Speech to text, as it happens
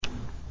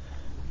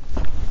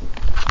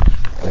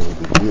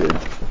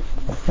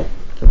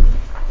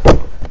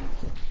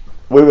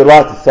We would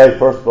like to say,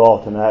 first of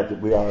all, tonight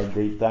that we are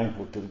indeed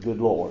thankful to the good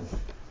Lord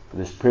for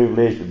this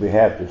privilege that we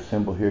have to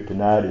assemble here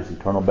tonight as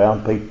eternal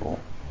bound people.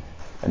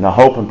 And I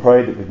hope and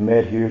pray that we've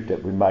met here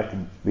that we might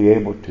be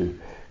able to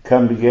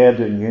come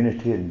together in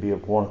unity and be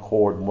of one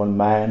accord and one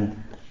mind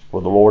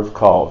for the Lord's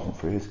cause and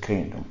for His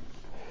kingdom.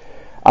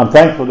 I'm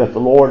thankful that the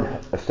Lord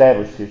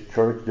established His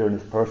church during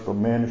His personal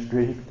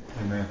ministry.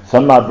 Amen.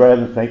 Some of my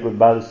brethren think it was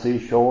by the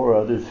seashore,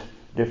 others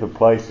different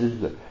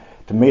places.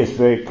 To me, it's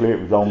very clear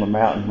it was on the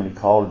mountain when He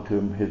called to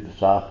Him His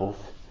disciples.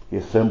 He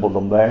assembled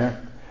them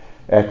there.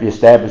 After He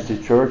established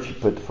His church, He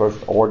put the first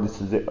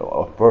ordinances,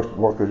 first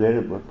workers in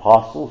it with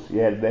apostles. He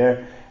had it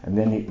there, and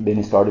then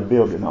He started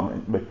building on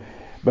it.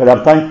 But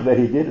I'm thankful that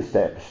He did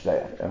establish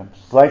that. I'm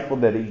thankful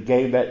that He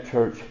gave that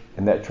church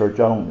and that church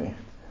only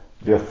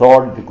the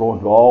authority to go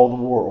into all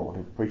the world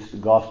and preach the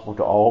gospel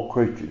to all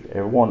creatures,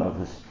 every one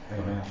of us.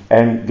 Amen.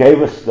 And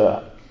gave us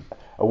a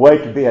way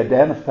to be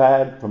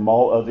identified from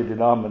all other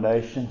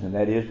denominations, and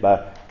that is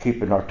by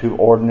keeping our two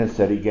ordinances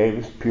that He gave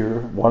us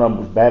pure. One of them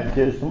was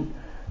baptism,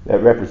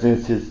 that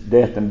represents His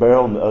death and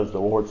burial, and the other is the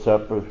Lord's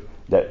Supper,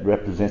 that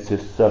represents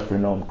His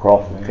suffering on the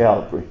cross of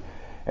Calvary.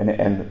 And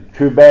the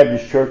true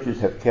Baptist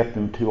churches have kept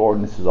them two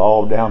ordinances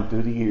all down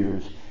through the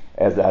years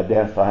as the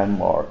identifying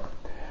mark.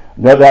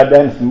 Another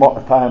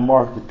identifying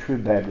mark the true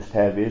Baptists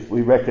have is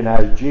we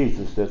recognize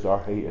Jesus as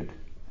our head.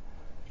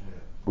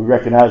 We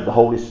recognize the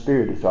Holy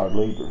Spirit as our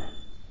leader.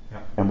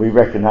 And we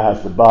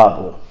recognize the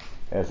Bible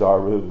as our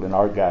rule and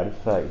our guide of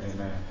faith.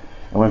 Amen.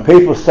 And when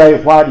people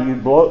say, why do you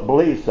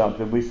believe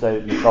something? We say,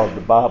 because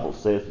the Bible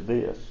says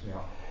this. Yeah.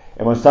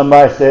 And when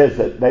somebody says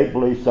that they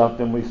believe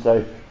something, we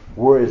say,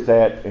 where is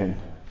that in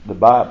the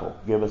Bible?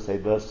 Give us a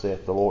thus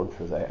saith the Lord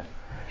for that.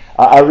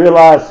 I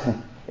realize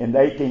in the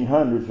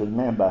 1800s, a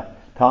man by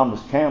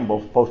Thomas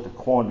Campbell supposed to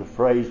coin the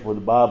phrase, where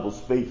the Bible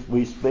speaks,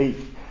 we speak,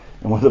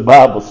 and where the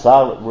Bible's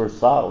silent, we're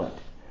silent.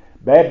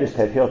 Baptists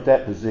had held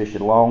that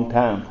position a long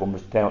time before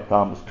Mr.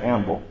 Thomas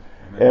Campbell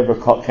ever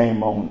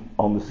came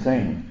on the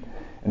scene.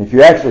 And if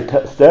you actually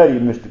study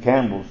Mr.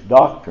 Campbell's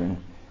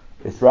doctrine,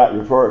 it's right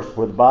reverse.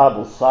 Where the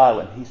Bible's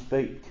silent, he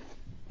speaks,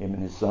 him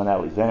and his son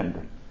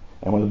Alexander.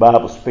 And when the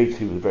Bible speaks,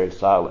 he was very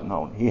silent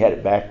on it. He had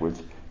it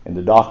backwards in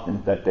the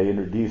doctrine that they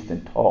introduced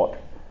and taught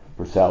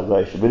for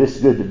salvation. But it's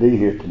good to be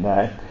here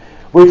tonight.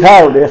 We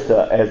titled this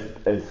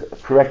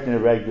as correcting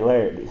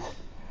irregularities.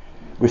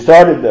 We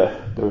started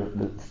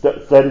the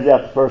studies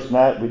out the first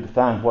night. We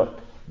defined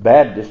what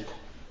Baptists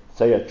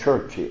say a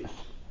church is.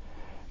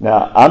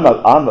 Now, I'm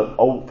an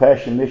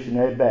old-fashioned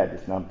missionary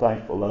Baptist, and I'm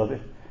thankful of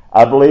it.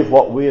 I believe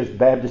what we as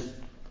Baptists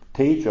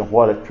teach and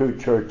what a true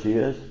church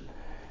is.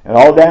 And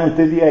all down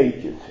through the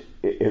ages,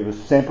 it was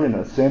simply an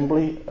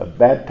assembly of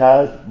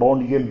baptized,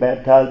 born-again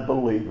baptized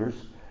believers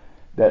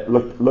that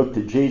looked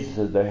to Jesus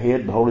as their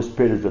head, the Holy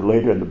Spirit as their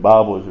leader, and the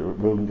Bible as their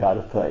ruling God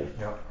of faith.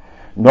 Yeah.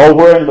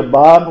 Nowhere in the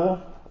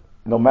Bible,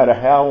 no matter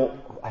how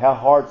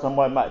hard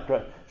somebody might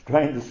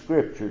strain the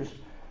Scriptures,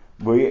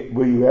 will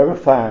you ever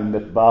find that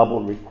the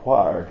Bible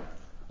required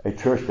a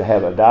church to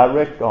have a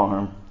direct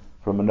arm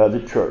from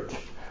another church.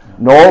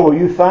 Nor will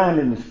you find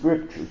in the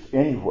Scriptures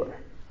anywhere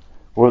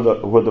where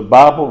the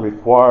Bible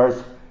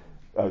requires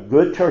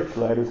good church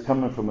letters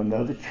coming from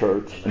another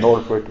church in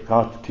order for it to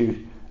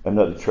constitute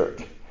another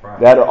church. Right.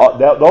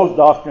 Those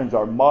doctrines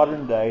are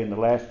modern day in the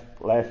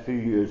last few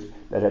years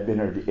that have been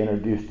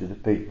introduced to the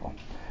people.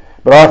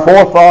 But our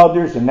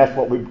forefathers, and that's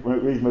what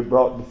reason we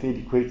brought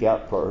Defeated Creek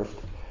out first.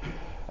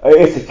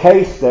 It's a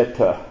case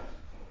that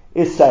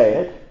is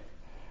sad.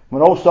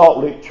 When Old Salt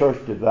Lick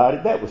Church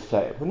divided, that was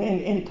sad. When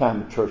any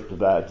time a church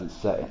divides, it's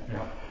sad.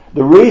 Yeah.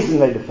 The reason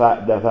they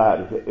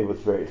divided, it was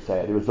very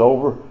sad. It was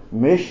over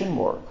mission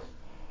work.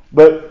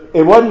 But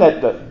it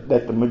wasn't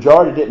that the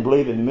majority didn't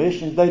believe in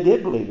missions. They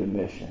did believe in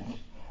missions.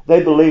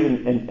 They believe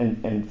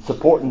in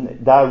supporting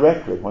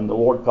directly. When the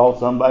Lord called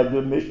somebody to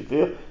a mission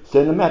field,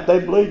 send them out. They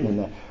believed in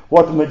that.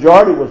 What the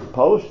majority was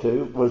opposed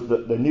to was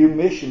the new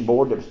mission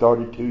board that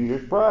started 2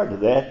 years prior to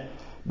that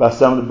by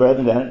some of the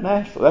brethren down at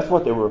Nashville. That's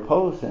what they were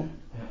opposing.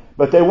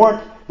 But they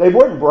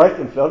weren't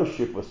breaking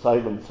fellowship with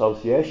Salem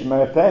Association.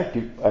 Matter of fact,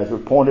 as we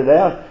pointed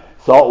out,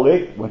 Salt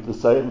Lick went to the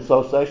Salem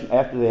Association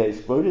after they had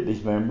excluded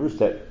these members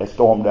that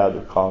stormed out of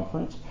their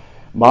conference.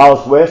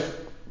 Miles West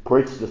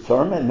preached the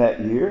sermon that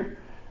year.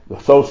 The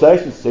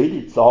association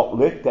seated Salt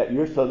Lick that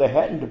year, so they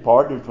hadn't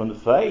departed from the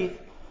faith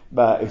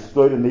by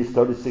excluding these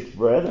 36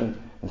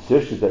 brethren and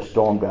sisters that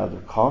stormed out of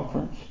their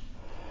conference.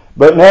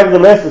 But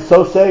nevertheless, the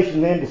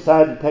association then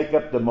decided to take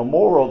up the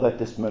memorial that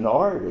this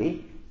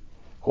minority,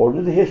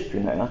 according to the history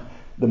now,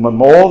 the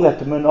memorial that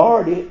the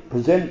minority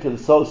presented to the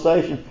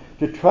association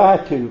to try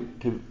to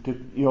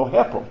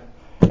help them.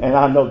 And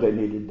I know they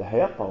needed the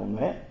help on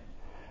that.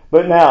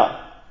 But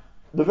now,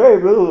 the very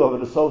rule of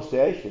an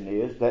association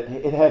is that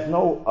it has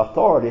no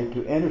authority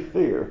to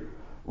interfere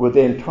with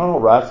the internal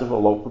rights of a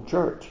local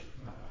church.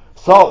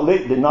 Salt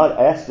Lick did not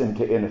ask them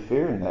to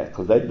interfere in that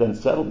because they'd done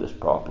settled this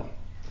problem.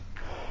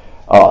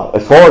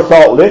 As far as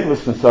Salt Lick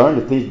was concerned,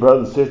 if these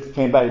brothers and sisters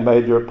came back and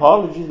made their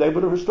apologies, they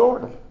would have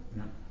restored them.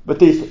 But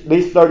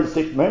these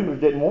 36 members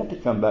didn't want to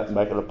come back and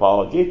make an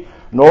apology,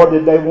 nor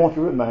did they want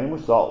to remain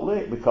with Salt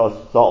Lick, because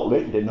Salt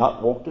Lick did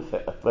not want to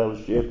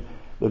fellowship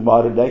the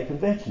modern day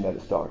convention that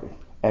it started.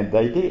 And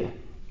they did.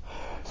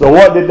 So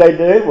what did they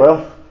do?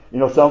 Well,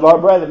 some of our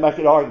brethren make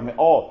an argument.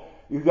 Oh,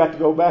 you've got to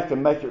go back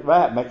and make it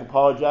right,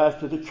 apologize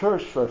to the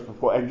church first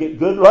before, and get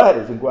good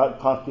letters and go out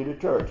and constitute a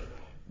church.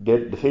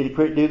 Did Defeated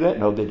Creek do that?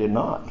 No, they did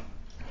not.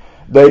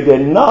 They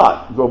did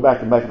not go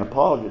back and make an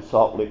apology to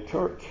Salt Lick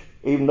Church,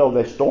 even though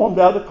they stormed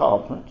out of the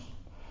conference,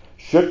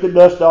 shook the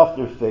dust off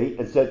their feet,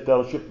 and said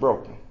fellowship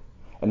broken.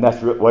 And that's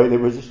the way they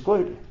was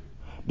excluded.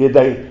 Did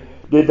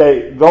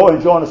they go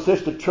and join a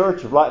sister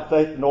church of Light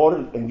Faith and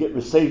Order and get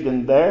received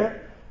in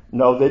there?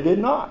 No, they did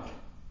not.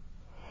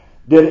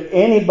 Did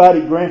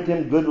anybody grant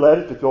them good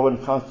letters to go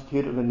and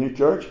constitute a new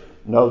church?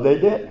 No, they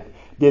didn't.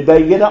 Did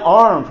they get an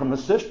arm from a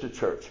sister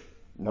church?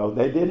 No,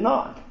 they did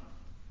not.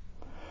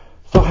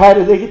 So how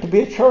did they get to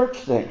be a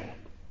church then?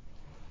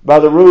 By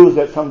the rules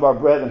that some of our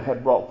brethren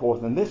had brought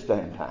forth in this day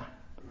and time.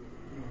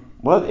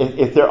 Well,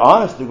 if they're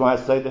honest, they're going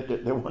to say that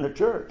they weren't a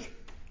church.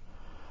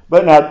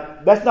 But now,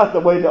 that's not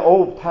the way the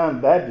old-time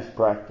Baptists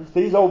practiced.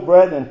 These old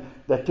brethren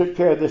that took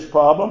care of this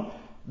problem,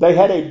 they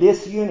had a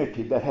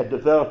disunity that had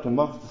developed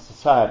amongst the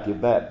Society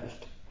of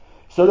Baptists.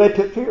 So they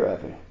took care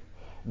of it.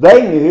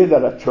 They knew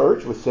that a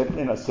church was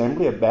simply an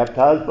assembly of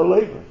baptized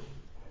believers.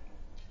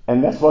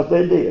 And that's what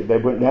they did. They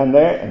went down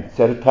there and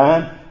set a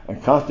time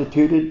and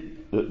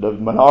constituted the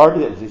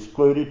minority that was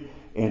excluded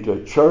into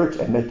a church,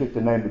 and they took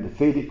the name of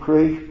Defeated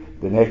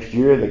Creek. The next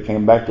year they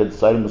came back to the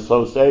Salem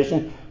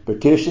Association,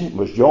 petition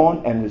was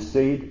joined and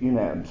received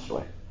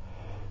unanimously.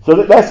 So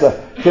that's,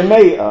 to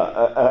me,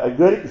 a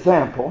good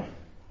example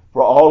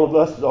for all of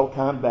us as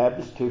old-time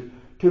Baptists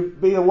to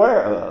be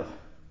aware of.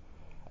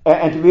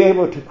 And to be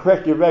able to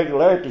correct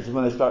irregularities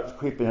when they start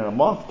creeping in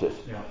amongst us.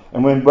 Yeah.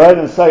 And when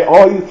brethren say,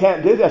 oh, you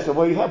can't do that, I say,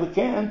 well, yeah, we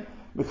can,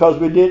 because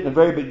we did it in the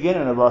very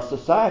beginning of our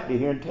society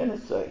here in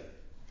Tennessee.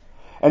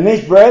 And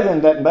these brethren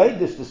that made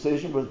this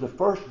decision was the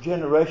first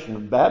generation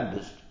of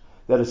Baptists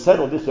that had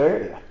settled this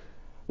area.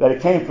 That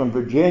it came from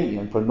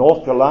Virginia and from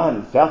North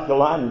Carolina, South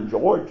Carolina, and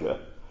Georgia.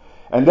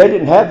 And they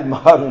didn't have the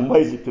modern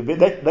ways of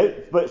convincing.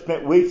 They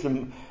spent weeks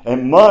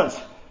and months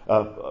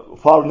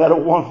following that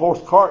old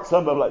one-horse cart, some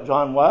of them like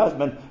John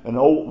Wiseman, an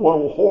old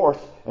one horse,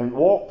 and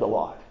walked a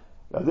lot.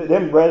 Now,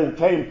 them brethren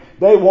came,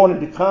 they wanted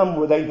to come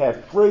where they'd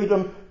have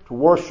freedom to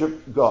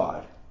worship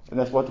God. And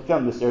that's what they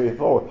come to this area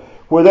for.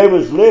 Where they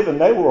was living,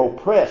 they were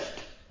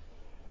oppressed,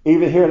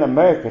 even here in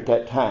America at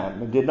that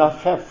time, and did not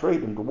have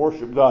freedom to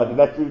worship God. And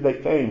that's why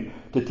they came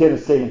to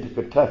Tennessee and to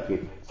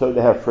Kentucky, so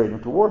they have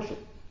freedom to worship.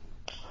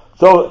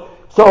 So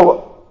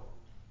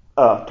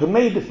to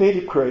me,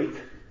 Defeated Creek,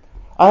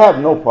 I have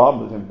no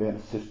problem with them being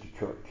a sister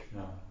church.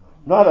 No.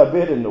 Not a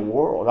bit in the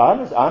world. I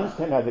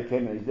understand how they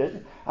came into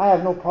existence. I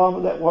have no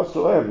problem with that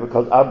whatsoever,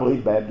 because I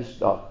believe Baptist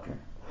doctrine.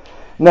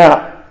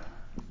 Now,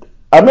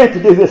 I meant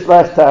to do this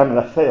last time and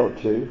I failed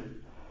to.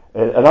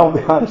 And I'll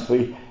be honest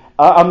with you,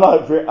 I'm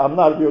not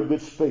a real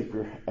good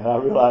speaker, and I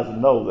realize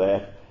and know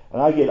that.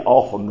 And I get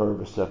awful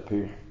nervous up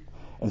here.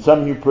 And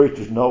some of you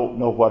preachers know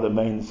what I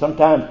mean.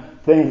 Sometimes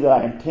things that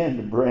I intend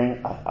to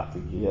bring, I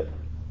forget.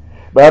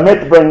 But I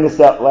meant to bring this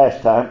out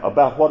last time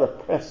about what a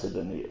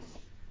precedent is.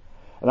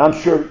 And I'm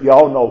sure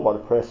y'all know what a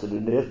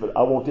precedent is, but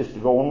I want this to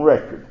go on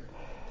record.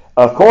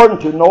 According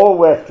to Noah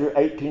Webster,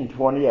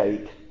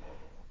 1828,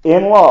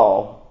 in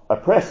law, a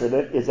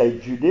precedent is a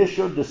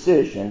judicial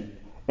decision,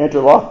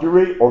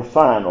 interlocutory or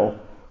final,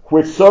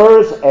 which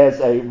serves as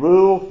a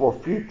rule for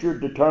future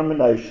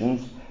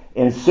determinations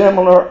in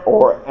similar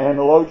or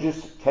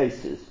analogous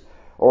cases,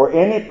 or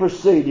any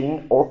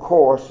proceeding or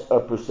course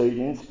of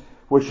proceedings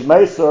which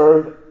may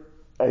serve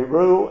a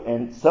rule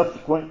in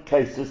subsequent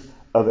cases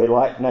of a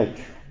like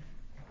nature.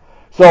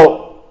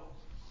 So,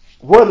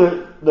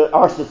 whether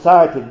our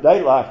society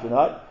today likes it or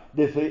not,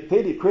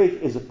 Defeated Creek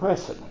is a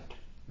precedent.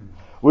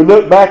 We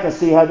look back and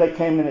see how they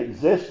came in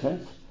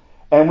existence,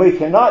 and we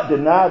cannot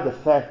deny the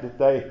fact that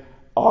they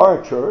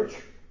are a church,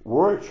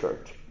 were a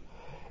church.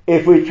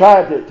 If we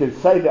tried to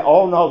say that,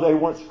 oh no, they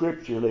weren't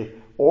scripturally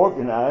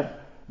organized,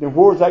 then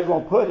where's that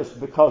going to put us?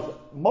 Because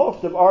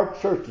most of our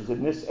churches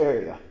in this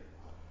area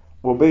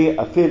will be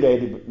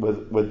affiliated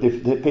with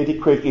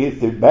Defeated Creek either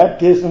through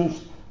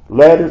baptisms,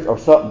 letters, or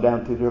something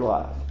down through their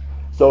lives.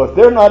 So if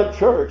they're not a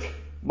church,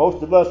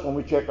 most of us, when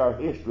we check our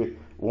history,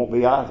 won't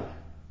be either.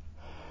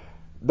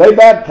 They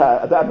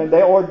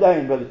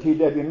ordained Brother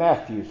T.W.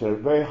 Matthews, a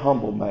very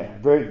humble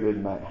man, very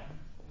good man.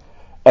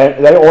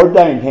 And they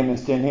ordained him and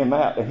sent him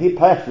out. And he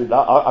pastored,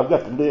 I've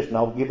got the list and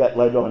I'll give that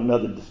later on in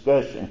another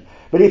discussion.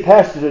 But he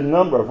pastored a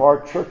number of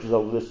our churches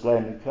over this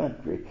land and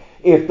country.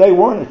 If they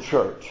weren't a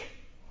church,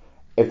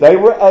 if they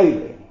were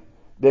alien,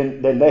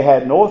 then they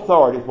had no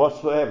authority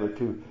whatsoever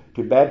to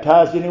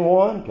baptize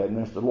anyone, to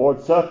administer the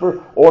Lord's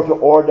Supper, or to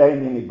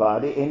ordain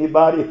anybody.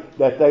 Anybody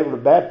that they would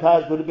have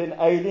baptized would have been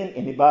alien.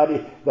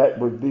 Anybody that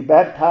would be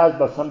baptized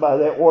by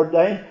somebody they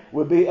ordained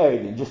would be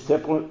alien. Just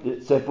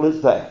simple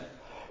as that.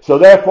 So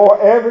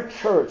therefore, every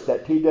church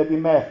that T.W.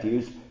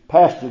 Matthews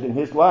pastored in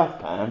his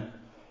lifetime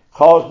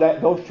caused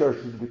those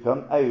churches to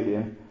become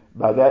alien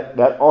by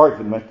that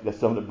argument that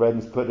some of the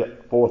brethren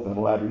put forth in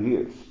the latter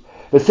years.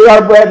 But see,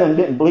 our brethren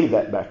didn't believe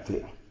that back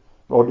then,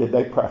 or did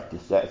they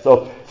practice that?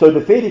 So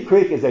Defeated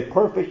Creek is a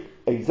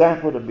perfect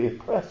example to be a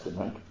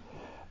precedent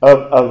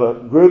of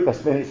a group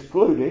that's been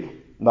excluded,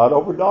 not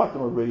over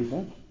doctrinal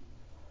reasons,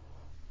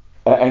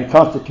 and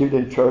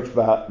constituted in church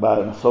by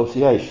an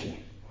association.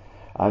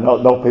 I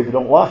know people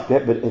don't like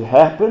that, but it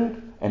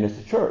happened, and it's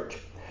a church.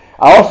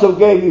 I also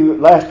gave you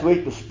last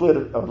week the split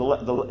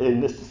in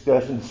this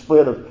discussion, the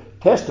split of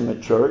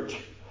Testament church,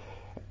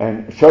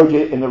 and showed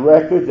you in the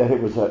record that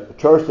it was a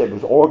church that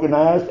was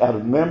organized out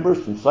of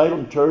members from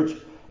Salem Church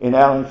in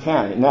Allen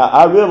County. Now,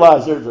 I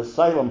realize there's a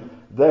Salem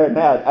there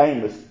now at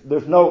Amos.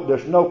 There's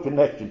no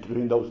connection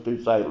between those two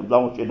Salems. I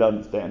want you to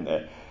understand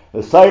that.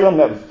 The Salem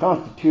that was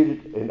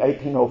constituted in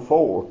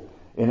 1804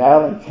 in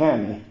Allen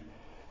County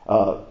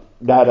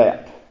died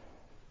out.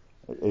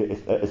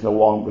 It's no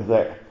longer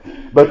there.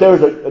 But there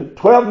was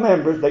 12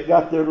 members that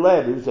got their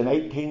letters in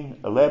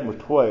 1811 or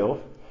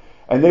 12,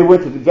 and they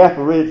went to the Gap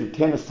Ridge of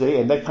Tennessee,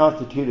 and they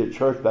constituted a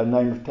church by the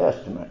name of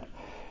Testament.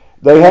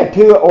 They had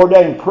two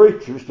ordained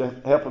preachers to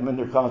help them in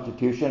their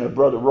constitution, a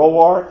brother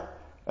Roark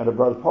and a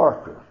brother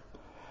Parker.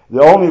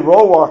 The only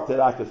Roark that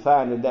I could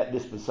find in that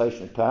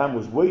dispensation of time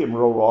was William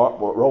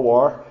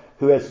Roark,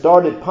 who had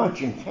started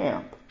Punching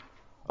Camp.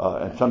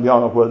 And some of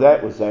y'all know where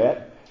that was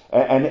at.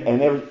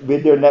 And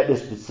been during that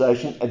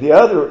dispensation. And the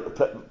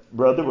other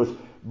brother was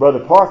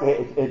Brother Parker.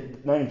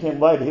 It named him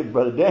later. He was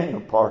Brother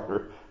Daniel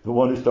Parker, the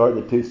one who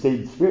started the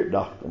two-seed spirit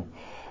doctrine.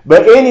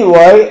 But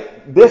anyway,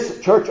 this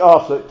church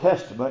also at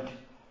Testament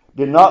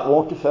did not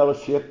want to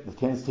fellowship the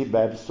Tennessee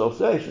Baptist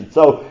Association.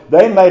 So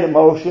they made a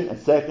motion and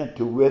second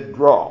to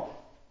withdraw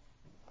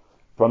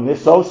from the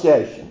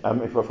association.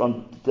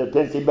 From the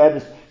Tennessee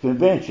Baptist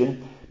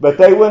Convention. But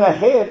they went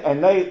ahead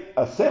and they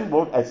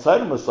assembled at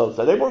Salem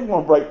Association. They weren't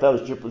going to break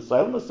fellowship with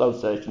Salem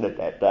Association at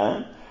that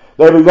time.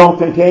 They were going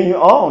to continue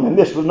on. And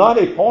this was not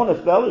a point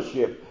of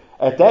fellowship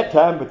at that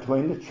time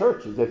between the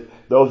churches. If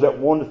those that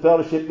wanted to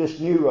fellowship this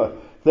new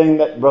thing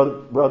that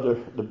Brother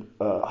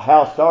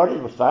Howe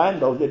started was fine.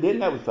 Those that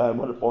didn't, that was fine.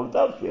 Wasn't a point of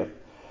fellowship.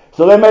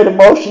 So they made a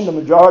motion. The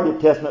majority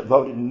of Testament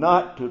voted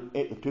not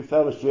to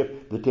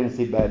fellowship the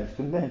Tennessee Baptist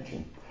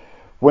Convention.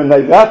 When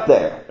they got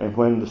there, and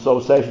when the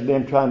association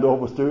then trying to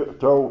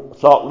overthrow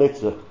Salt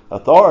Lick's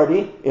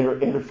authority,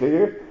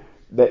 interfered,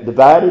 that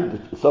divided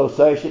the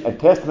association, and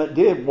Testament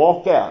did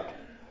walk out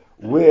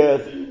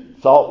with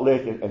Salt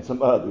Lick and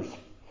some others.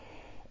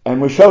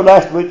 And we showed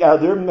last week out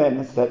of their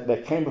amendments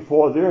that came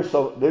before their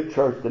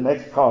church, the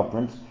next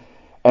conference,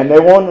 and they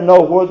wanted to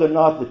know whether or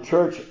not the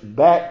church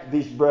backed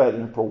these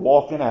brethren for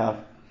walking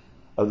out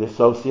of the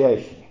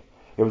association.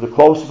 It was a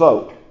close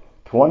vote.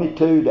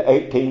 22 to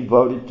 18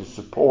 voted to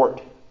support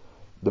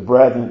the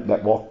brethren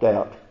that walked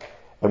out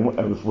and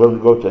was willing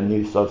to go to a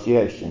new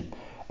association.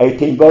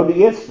 18 voted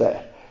against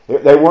that.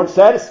 They weren't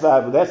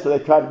satisfied with that, so they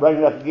tried to bring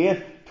it up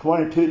again.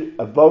 22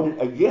 voted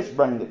against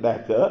bringing it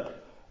back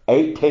up.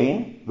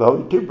 18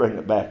 voted to bring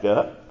it back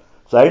up.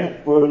 Same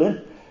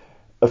ruling.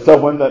 So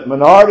when the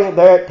minority of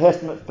their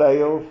Testament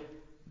failed,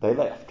 they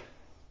left.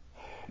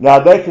 Now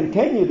they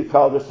continue to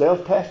call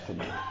themselves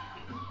Testament.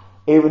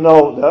 Even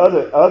though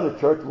the other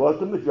church was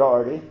the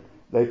majority,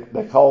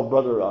 they called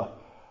Brother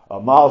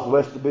Miles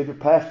West to be the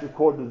pastor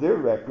according to their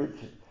records,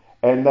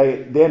 and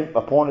they then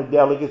appointed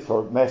delegates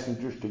or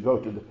messengers to go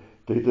to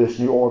this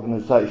new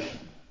organization.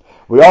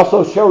 We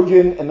also showed you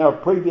in our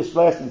previous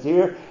lessons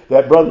here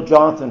that Brother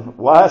Jonathan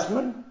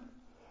Wiseman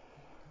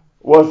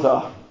was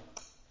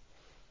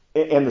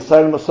in the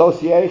Salem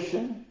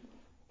Association.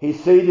 He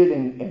seated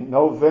in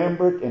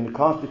November in the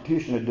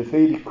Constitution of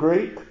Defeated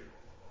Creek.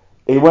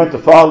 He went to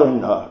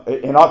following,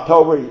 in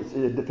October,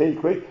 Defeated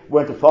Creek,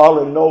 went to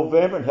follow in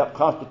November and helped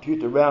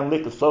constitute the Round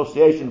Lick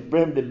Association of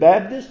Primitive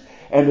Baptists.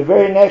 And the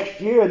very next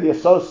year, the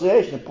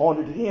association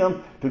appointed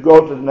him to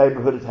go to the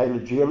neighborhood of Taylor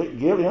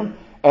Gilliam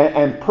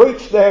and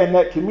preach there in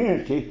that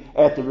community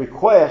at the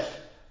request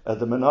of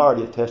the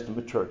minority of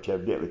Testament Church,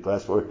 evidently.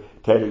 That's where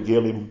Taylor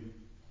Gilliam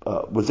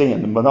was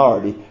in, the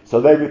minority. So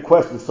they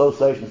requested the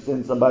association to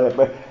send somebody up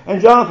there. And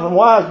Jonathan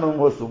Wiseman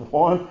was the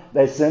one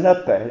they sent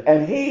up there.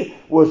 And he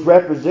was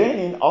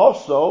representing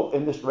also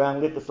in this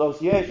Round Lick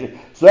Association.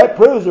 So that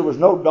proves there was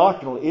no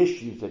doctrinal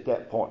issues at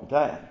that point in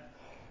time.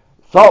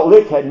 Salt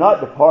Lick had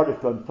not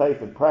departed from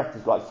faith and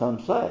practice like some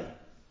say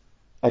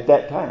at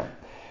that time.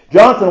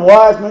 Jonathan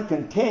Wiseman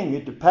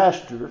continued to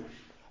pastor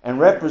and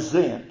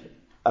represent,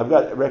 I've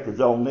got records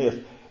on this,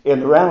 in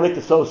the Round Lick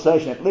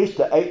Association at least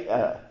to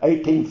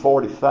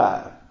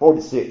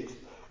 1846,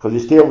 because he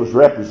still was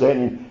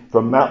representing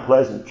from Mount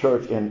Pleasant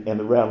Church in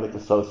the Round Lick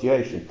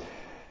Association.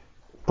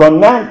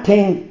 From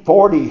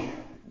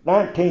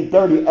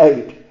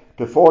 1938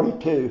 to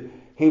 42,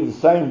 he was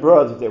the same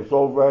brother that was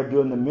over there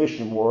doing the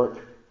mission work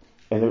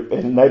in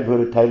the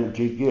neighborhood of Taylor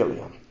G.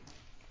 Gilliam.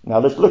 Now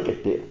let's look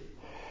at this.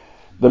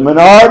 The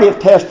minority of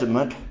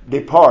Testament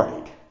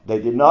departed. They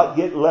did not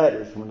get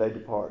letters when they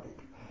departed.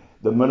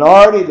 The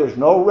minority, there's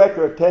no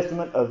record of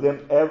Testament of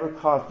them ever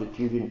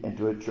constituting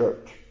into a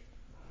church.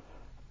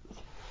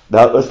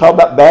 Now, let's talk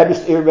about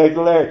Baptist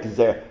irregularities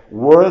there.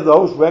 Were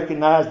those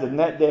recognized in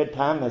that day and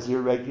time as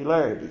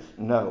irregularities?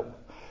 No.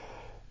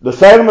 The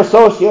Salem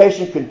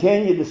Association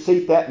continued to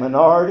seat that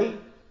minority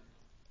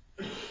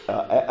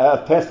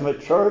of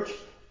Testament Church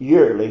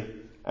yearly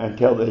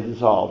until they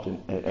dissolved in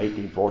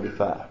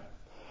 1845.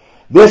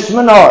 This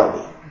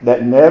minority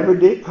that never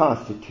did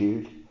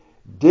constitute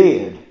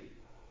did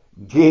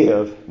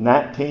give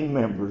 19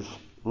 members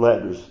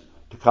letters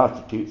to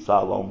constitute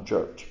Siloam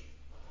Church.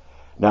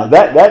 Now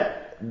that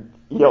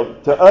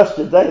to us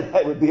today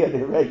that would be an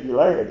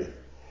irregularity,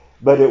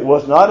 but it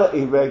was not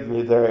an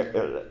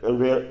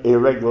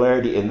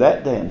irregularity in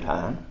that day and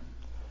time.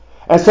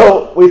 And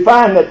so we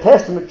find that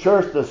Testament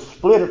Church, the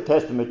split of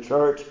Testament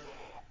Church,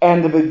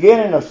 and the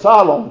beginning of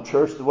Siloam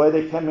Church, the way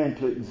they come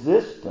into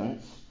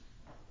existence,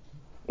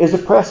 is a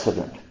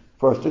precedent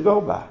for us to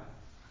go by.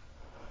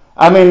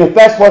 I mean, if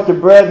that's what the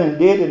brethren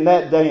did in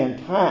that day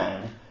and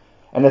time,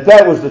 and if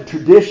that was the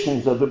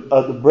traditions of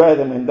the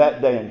brethren in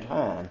that day and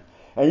time,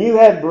 and you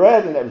had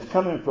brethren that was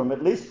coming from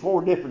at least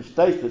 4 different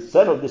states that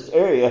settled this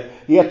area,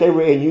 yet they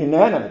were in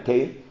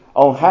unanimity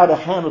on how to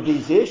handle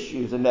these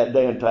issues in that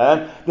day and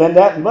time, then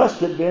that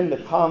must have been the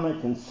common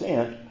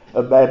consent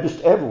of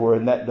Baptists everywhere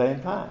in that day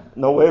and time.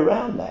 No way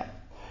around that.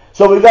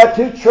 So we've got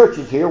 2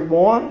 churches here.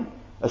 One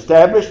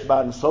established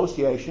by an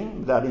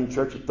association without any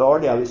church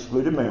authority of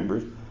excluded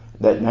members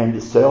that named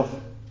itself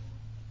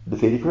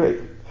Defeated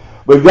Creek.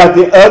 We've got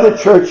the other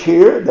church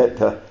here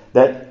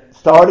that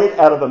started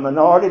out of a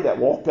minority that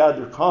walked out of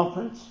their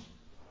conference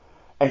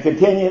and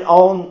continued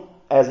on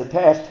as a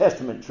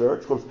Testament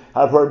church. Of course,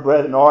 I've heard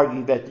brethren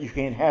argue that you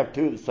can't have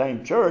 2 of the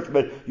same church,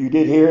 but you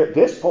did here at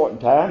this point in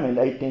time, in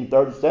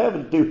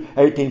 1837 to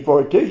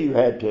 1842, you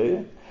had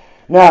 2.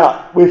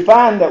 Now, we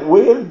find that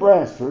William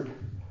Bransford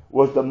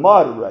was the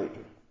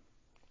moderator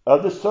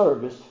of the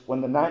service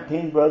when the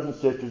 19 brothers and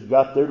sisters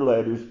got their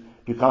letters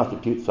to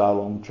constitute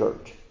Siloam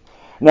Church.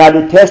 Now,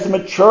 did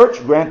Testament Church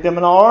grant them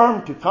an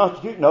arm to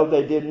constitute? No,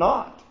 they did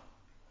not.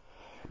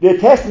 Did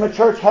Testament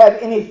Church have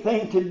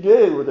anything to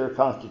do with their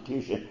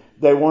constitution?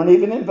 They weren't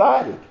even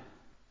invited.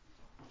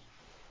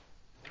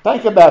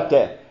 Think about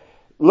that.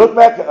 Look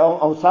back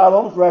on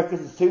Siloam's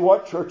records and see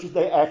what churches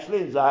they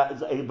actually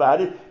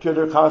invited to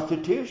their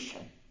constitution.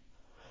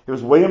 It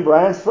was William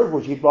Bransford,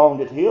 which he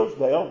belonged at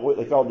Hillsdale, what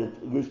they called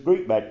it Goose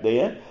Creek back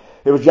then.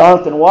 It was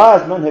Jonathan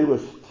Wiseman, who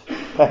was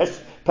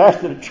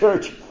pastor of the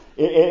church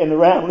in the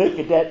Round Lick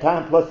at that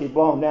time, plus he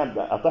belonged down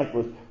to, I think it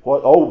was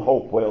Old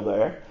Hopewell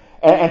there.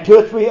 And 2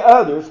 or 3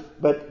 others,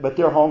 but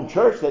their home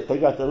church that they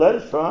got the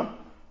letters from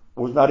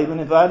was not even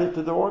invited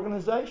to their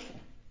organization.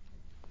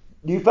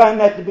 Do you find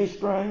that to be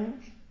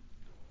strange?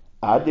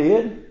 I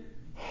did.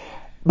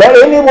 But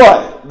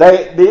anyway,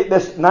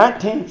 this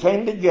 19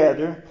 came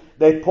together.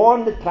 They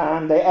appointed the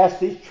time. They asked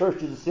these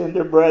churches to send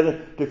their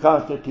brethren to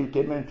constitute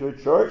them into a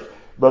church.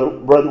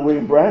 Brother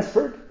William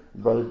Bransford,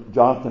 Brother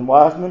Jonathan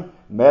Wiseman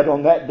met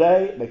on that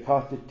day. They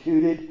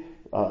constituted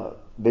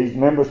these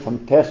members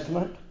from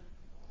Testament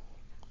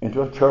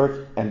into a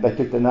church, and they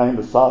took the name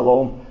of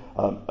Siloam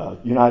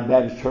United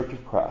Baptist Church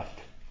of Christ.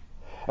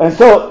 And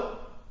so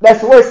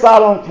that's the way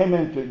Siloam came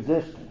into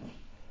existence.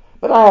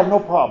 But I have no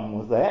problem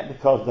with that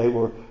because they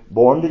were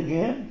born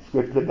again,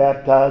 scripturally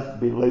baptized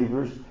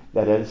believers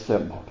that had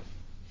assembled.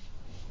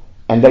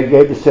 And they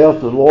gave themselves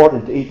to the Lord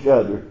and to each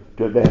other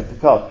to advance the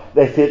cause.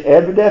 They fit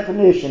every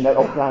definition that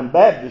old-time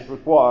Baptists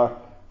require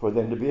for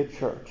them to be a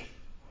church.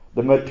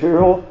 The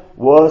material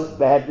was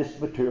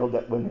Baptist material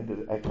that went into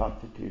that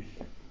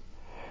Constitution.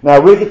 Now,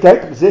 we could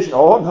take the position,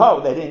 oh no,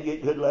 they didn't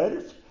get good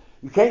letters.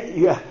 You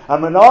can't. A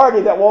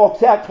minority that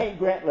walks out can't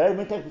grant letters.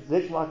 We take a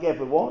position like that if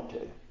we want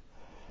to.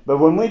 But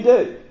when we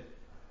do,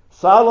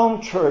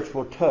 Siloam Church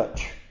will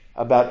touch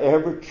about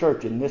every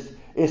church in this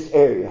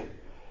area,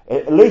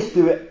 at least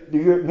through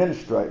your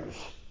administrators.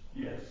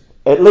 Yes.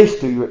 At least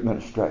through your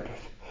administrators.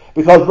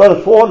 Because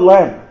Brother Ford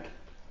Lambert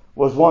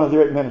was one of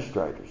their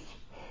administrators.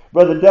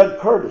 Brother Doug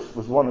Curtis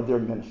was one of their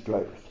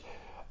administrators.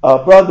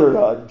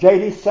 Brother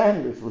J.D.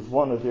 Sanders was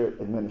one of their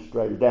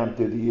administrators down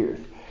through the years.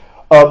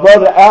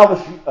 Brother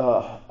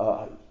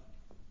Alvis,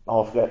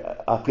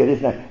 I forget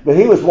his name, but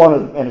he was one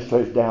of the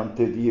administrators down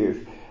through the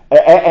years.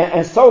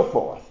 And so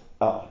forth.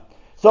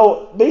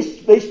 So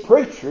these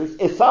preachers,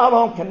 if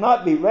Siloam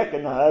cannot be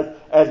recognized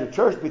as a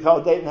church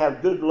because they didn't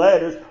have good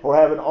letters or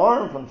have an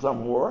arm from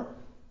somewhere,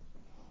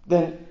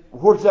 then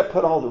where does that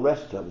put all the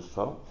rest of us,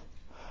 folks?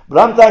 But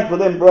I'm thankful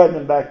them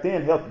brethren back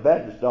then held the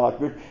Baptist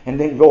doctrine and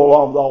didn't go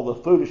along with all the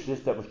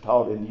foolishness that was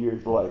taught in the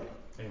years later.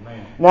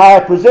 Amen. Now I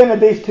presented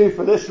these 2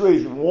 for this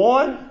reason.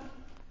 One,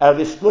 out of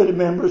the excluded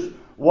members,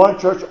 one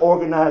church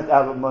organized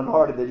out of a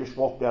minority that just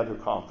walked out of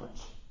their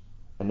conference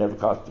and never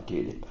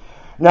constituted.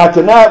 Now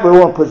tonight we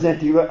want to present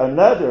to you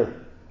another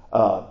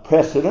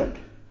precedent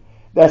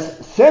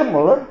that's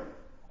similar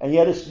and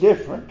yet it's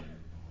different.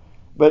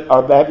 But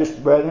our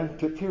Baptist brethren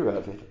took care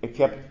of it. It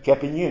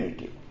kept in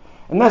unity.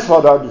 And that's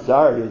what our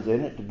desire is,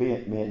 isn't it? To be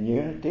in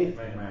unity.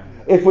 Amen.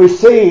 If we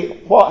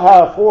see how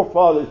our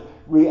forefathers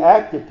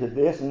reacted to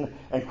this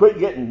and quit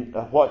getting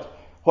what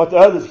what the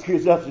others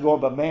accuse us of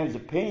going by man's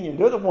opinion,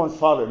 they're the ones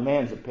following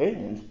man's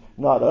opinions,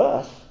 not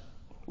us.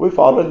 We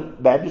follow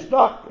Baptist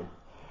doctrine.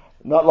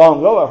 Not long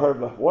ago, I heard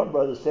one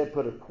brother said,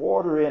 put a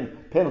quarter in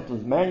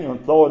Pendleton's manual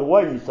and throw it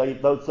away, and you say he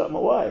throwed something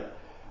away.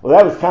 Well,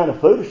 that was kind of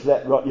foolish,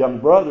 that young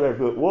brother,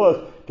 who it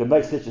was, to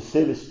make such a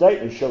silly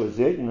statement and show his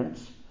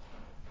ignorance.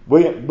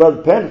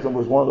 Brother Pendleton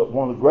was one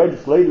of the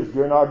greatest leaders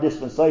during our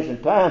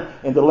dispensation time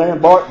in the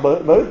Landmark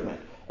movement.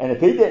 And if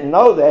he didn't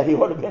know that, he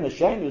would have been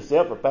ashamed of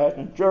himself for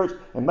pastoring the church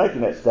and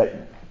making that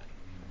statement.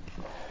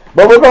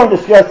 But we're going to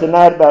discuss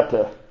tonight about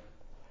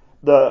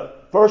the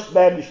First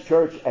Baptist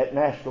Church at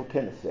Nashville,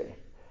 Tennessee.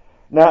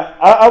 Now,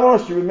 I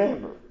want us to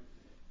remember,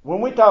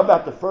 when we talk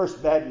about the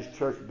First Baptist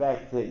Church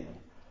back then,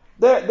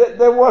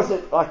 there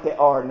wasn't like they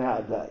are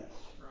nowadays.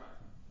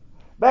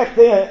 Back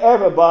then,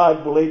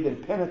 everybody believed in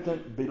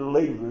penitent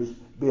believers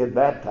being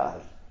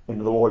baptized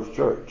into the Lord's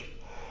church.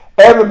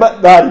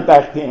 Everybody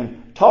back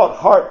then taught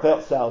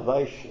heartfelt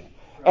salvation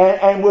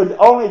and would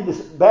only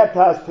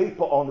baptize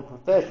people on the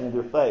profession of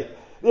their faith.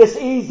 This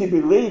easy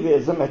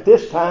believism at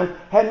this time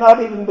had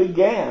not even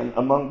began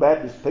among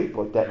Baptist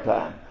people at that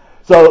time.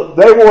 So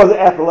they wore the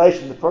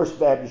appellation the First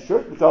Baptist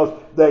Church because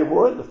they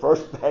were the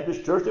First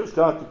Baptist Church that was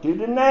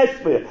constituted in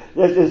Nashville.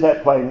 Just is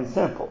that plain and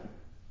simple.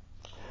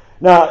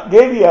 Now,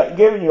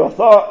 giving you a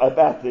thought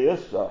about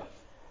this,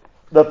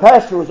 the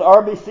pastor was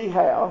R.B.C.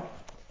 Howe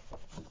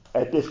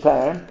at this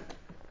time,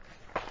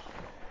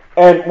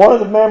 and one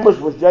of the members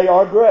was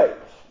J.R. Graves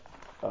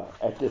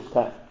at this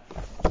time.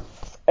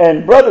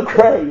 And Brother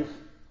Graves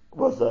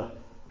was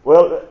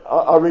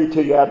I'll read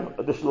to you out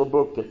of this little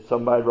book that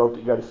somebody wrote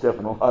that got himself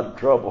in a lot of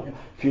trouble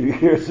a few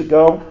years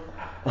ago.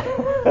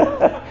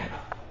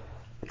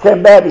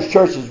 Can Baptist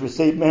churches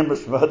receive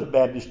members from other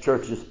Baptist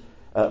churches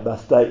by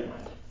statement?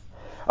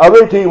 I'll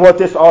read to you what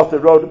this author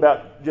wrote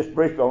about, just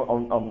briefly,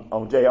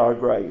 on J.R.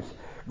 Graves.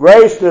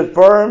 Graves stood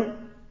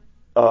firm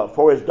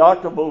for his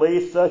doctrinal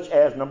beliefs, such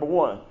as, number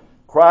one,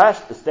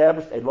 Christ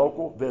established a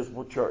local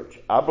visible church.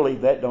 I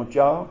believe that, don't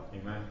y'all?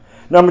 Amen.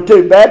 Number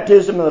two,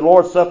 baptism and the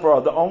Lord's Supper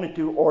are the only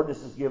two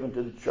ordinances given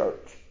to the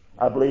church.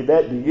 I believe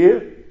that. Do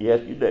you?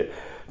 Yes, you do.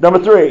 Number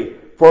three,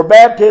 for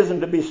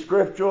baptism to be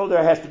scriptural,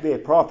 there has to be a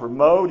proper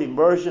mode,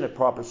 immersion, a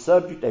proper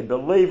subject, a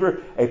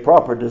believer, a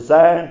proper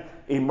design,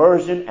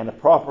 immersion, and a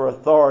proper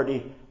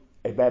authority,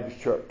 a Baptist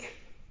church.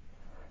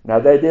 Now,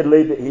 he did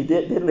leave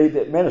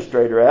the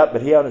administrator out,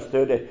 but he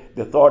understood that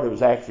the authority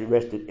was actually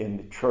rested in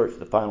the church,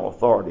 the final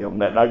authority on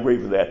that, and I agree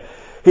with that.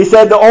 He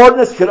said the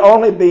ordinance could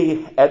only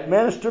be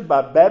administered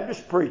by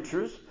Baptist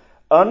preachers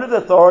under the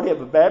authority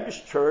of a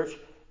Baptist church.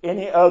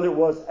 Any other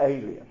was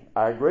alien.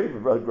 I agree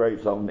with Brother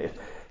Graves on this.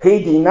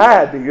 He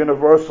denied the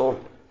universal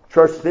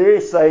church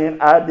theory,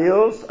 saying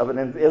ideals of an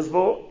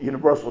invisible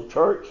universal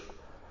church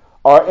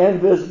are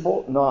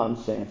invisible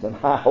nonsense. And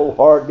I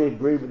wholeheartedly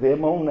agree with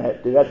him on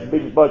that, too. That's the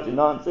biggest bunch of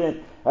nonsense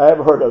I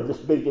ever heard of, this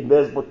big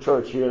invisible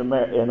church here in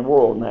the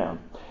world now.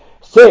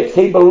 6,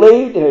 he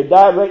believed in a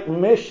direct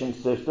mission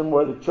system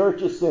where the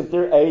churches sent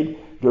their aid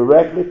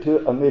directly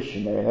to a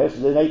missionary. This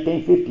is in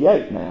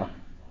 1858 now.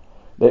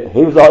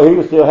 He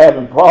was still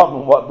having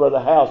problems with what Brother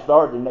Howe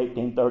started in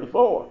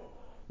 1834.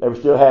 They were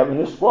still having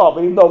this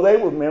squabble. Even though they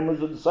were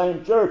members of the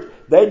same church,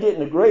 they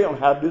didn't agree on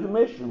how to do the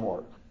mission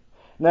work.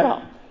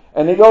 Now,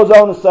 and he goes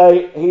on to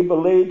say he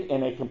believed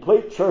in a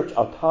complete church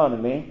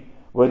autonomy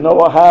with no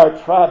higher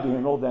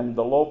tribunal than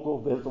the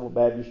local visible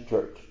Baptist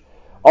church.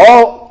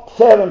 All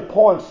 7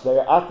 points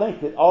there, I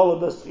think that all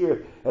of us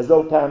here as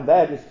old-time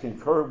Baptists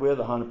concur with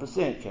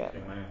 100%,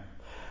 Captain. Amen.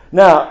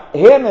 Now,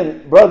 him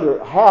and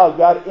Brother Howe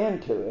got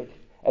into it,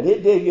 and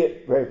it did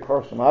get very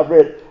personal. I've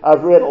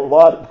read a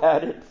lot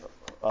about it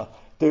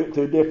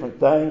through different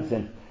things,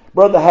 and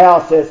Brother Howe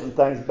says some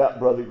things about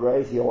Brother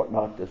Graves he ought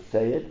not to have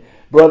said.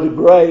 Brother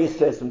Graves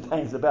said some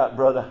things about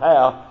Brother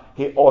Howe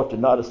he ought to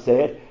not have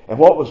said, and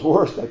what was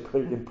worse, they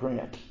put it in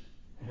print.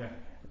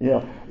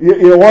 Yeah.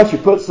 You know, once you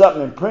put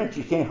something in print,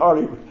 you can't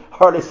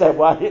hardly say,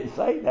 well, I didn't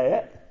say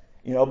that.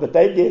 But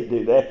they did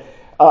do that.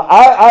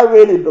 I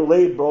really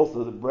believe both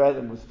of the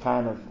brethren was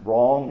kind of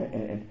wrong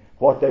in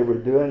what they were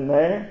doing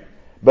there.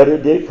 But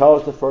it did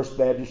cause the First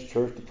Baptist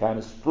Church to kind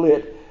of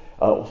split.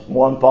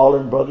 One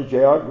following Brother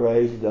J.R.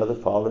 Graves, the other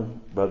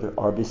following Brother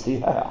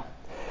R.B.C. Howe.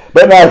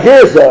 But now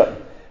here's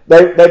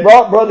they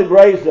brought Brother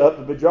Graves up,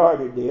 the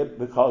majority did,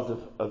 because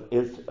of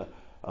his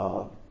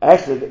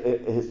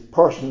his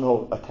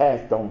personal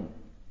attack on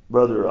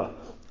Brother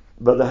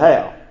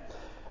Howe.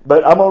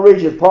 But I'm going to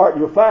read you the part.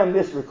 You'll find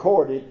this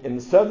recorded in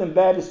the Southern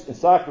Baptist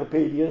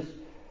Encyclopedia's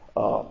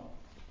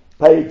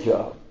page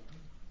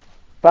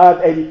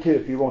 582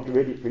 if you want to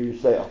read it for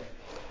yourself.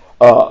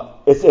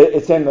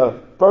 It's in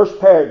the first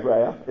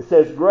paragraph. It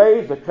says,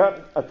 Graves,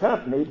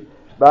 accompanied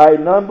by a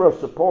number of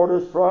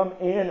supporters from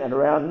in and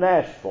around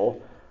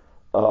Nashville,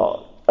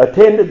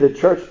 attended the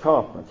church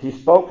conference. He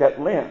spoke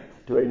at length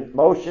to a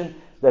motion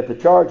that the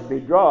charge be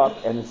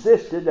dropped and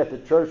insisted that the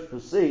church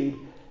proceed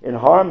in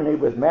harmony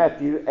with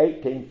Matthew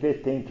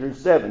 18:15 through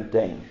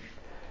 17.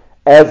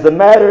 As the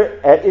matter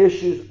at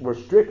issues were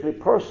strictly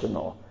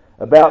personal,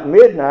 About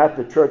midnight,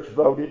 the church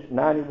voted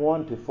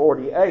 91 to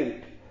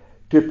 48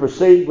 to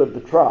proceed with the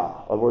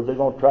trial, or were they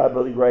going to try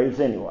Brother Graves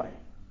anyway?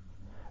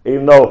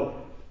 Even though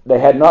they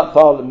had not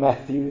followed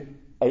Matthew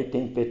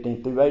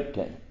 18:15 through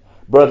 18.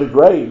 Brother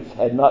Graves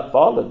had not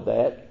followed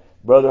that.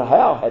 Brother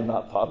Howe had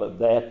not followed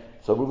that.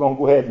 So we're going to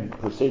go ahead and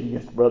proceed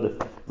against Brother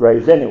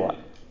Graves anyway.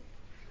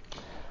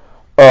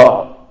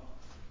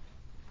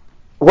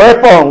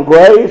 Whereupon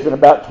Graves and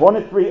about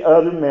 23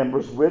 other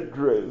members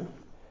withdrew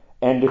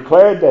and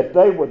declared that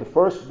they were the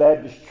First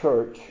Baptist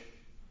Church,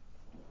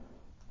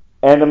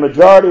 and the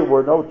majority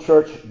were no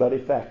church but a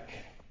faction.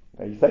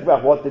 Now you think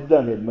about what they've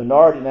done here. The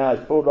minority now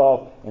has pulled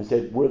off and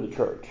said, we're the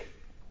church.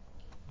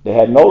 They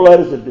had no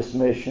letters of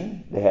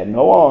dismission. They had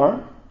no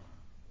arm.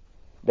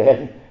 They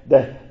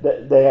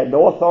had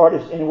no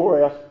authorities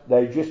anywhere else.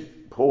 They just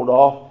pulled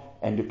off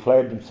and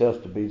declared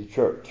themselves to be the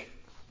church.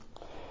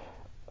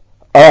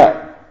 All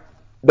right.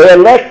 They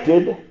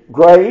elected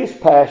Graves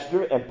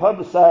pastor and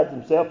publicized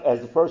themselves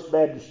as the First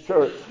Baptist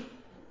Church.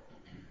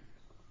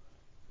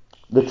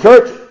 The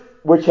church,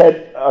 which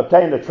had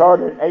obtained a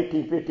charter in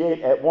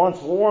 1858, at once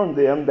warned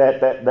them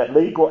that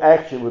legal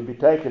action would be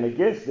taken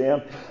against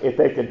them if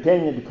they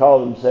continued to call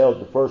themselves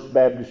the First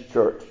Baptist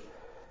Church.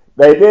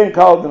 They then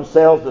called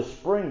themselves the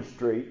Spring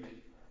Street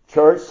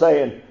Church,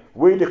 saying,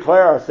 we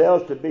declare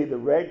ourselves to be the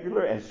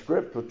regular and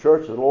scriptural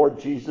church of the Lord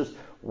Jesus,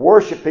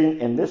 worshiping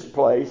in this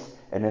place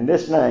and in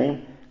this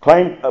name,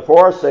 claim for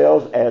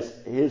ourselves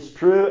as his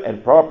true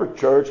and proper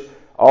church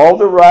all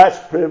the rights,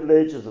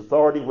 privileges,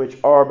 authority which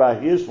are by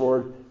his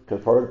word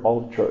conferred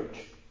upon the church.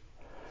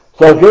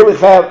 So here we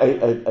have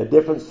a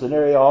different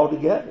scenario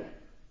altogether.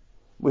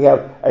 We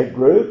have a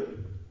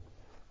group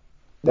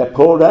that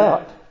pulled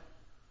out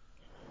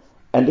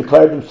and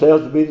declared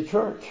themselves to be the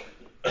church.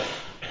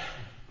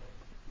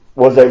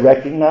 Was they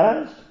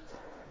recognized?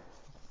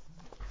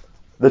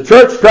 The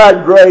church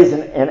tried Graves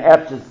in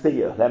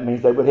absentia. That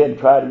means they went ahead and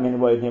tried him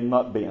anyway, him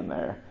not being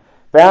there.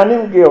 Found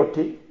him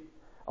guilty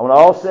on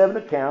all 7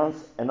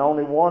 accounts and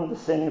only won the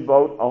dissenting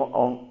vote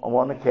on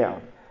one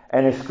account.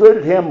 And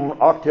excluded him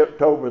on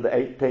October the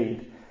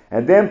 18th.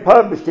 And then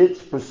published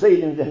its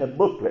proceedings in a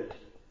booklet,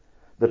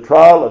 The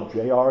Trial of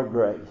J.R.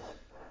 Graves.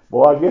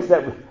 Boy,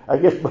 I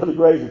guess Brother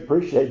Graves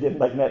appreciated them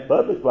making that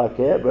public like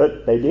that,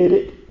 but they did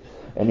it,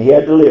 and he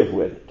had to live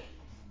with it.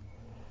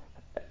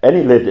 And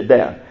he lived it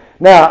down.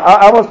 Now,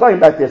 I was thinking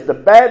about this. The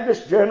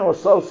Baptist General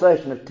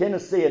Association of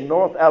Tennessee and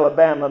North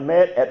Alabama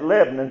met at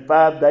Lebanon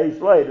 5 days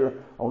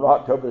later on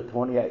October the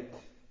 28th.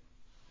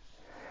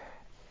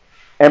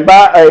 And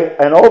by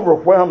an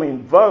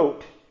overwhelming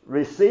vote,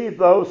 received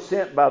those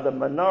sent by the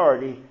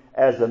minority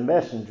as the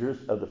messengers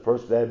of the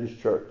First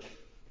Baptist Church.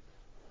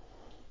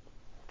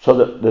 So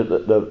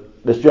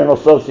this General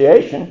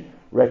Association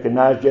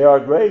recognized J.R.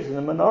 Graves and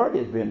the minority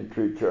as being the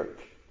true church.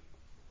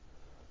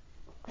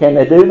 Can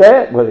they do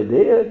that? Well, they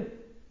did.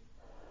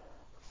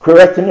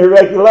 Correcting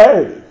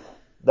irregularities.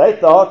 They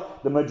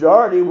thought the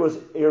majority was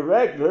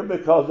irregular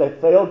because they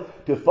failed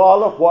to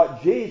follow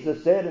what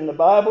Jesus said in the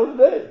Bible to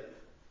do.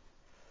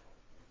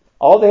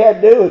 All they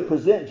had to do was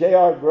present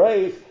J.R.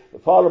 Graves,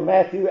 follow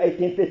Matthew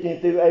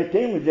 18:15 through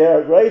 18 with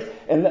J.R. Graves,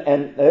 and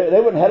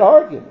they wouldn't have had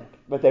argument,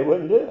 but they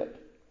wouldn't do it.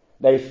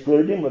 They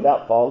excluded him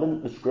without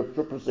following the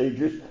scriptural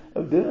procedures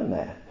of doing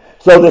that.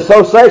 So the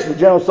association, the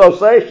General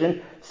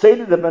Association,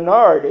 seated the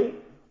minority.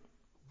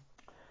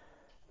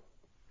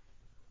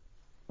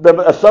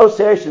 The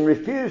association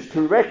refused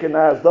to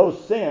recognize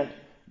those sent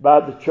by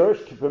the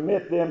church to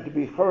permit them to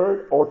be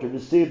heard or to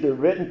receive their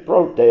written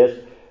protest,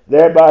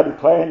 thereby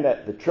declaring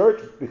that the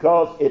church,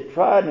 because it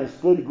tried and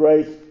excluded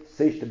Graves,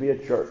 ceased to be a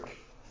church.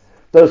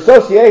 The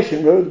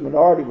association ruled the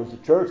minority was a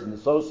church, and the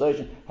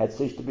association had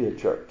ceased to be a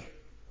church.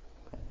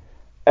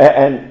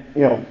 And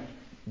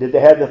did they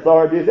have the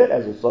authority to do that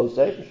as an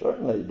association?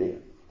 Certainly they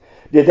did.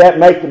 Did that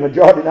make the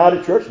majority not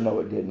a church? No,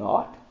 it did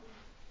not.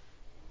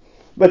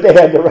 But they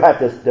had the right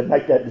to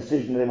make that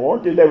decision if they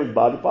wanted to. There was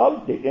body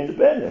politic,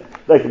 independent.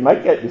 They could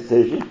make that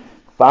decision.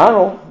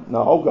 Final?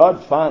 No,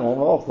 God's final on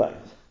all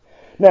things.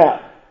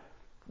 Now,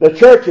 the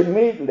church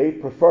immediately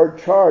preferred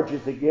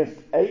charges against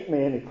 8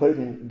 men,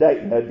 including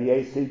Dayton, that'd be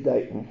A.C.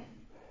 Dayton,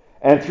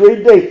 and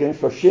 3 deacons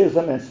for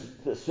schism and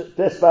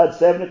specified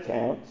 7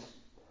 accounts.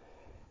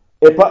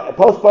 It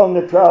postponed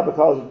the trial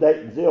because of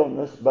Dayton's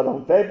illness, but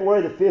on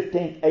February the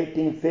 15th,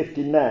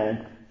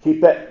 1859,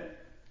 keep that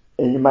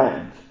in your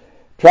minds,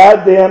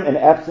 tried them in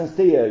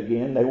absentia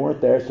again. They weren't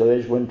there, so they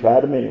just wouldn't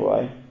try them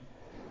anyway,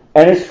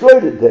 and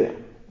excluded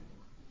them.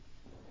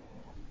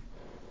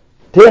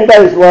 10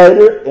 days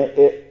later,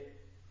 it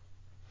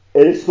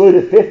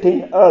excluded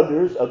 15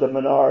 others of the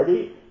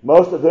minority,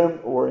 most of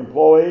whom were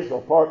employees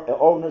or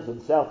owners of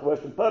the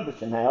Southwestern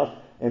Publishing House,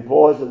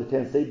 employees of the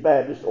Tennessee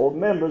Baptist, or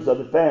members of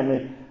the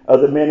family of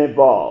the men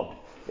involved.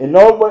 In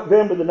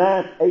November the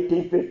 9th,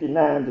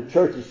 1859, the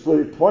church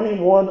excluded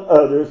 21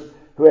 others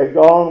who had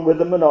gone with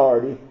the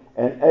minority,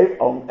 and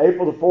on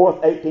April the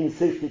 4th,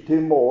 1862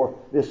 more.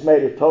 This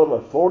made a total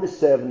of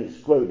 47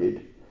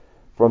 excluded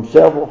from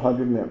several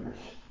hundred members.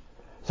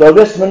 So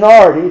this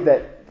minority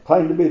that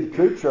claimed to be the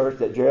true church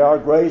that J.R.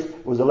 Grace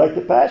was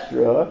elected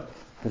pastor of,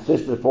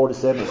 consisted of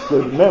 47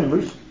 excluded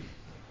members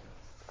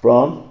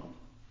from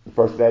the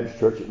First Baptist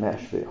Church at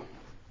Nashville.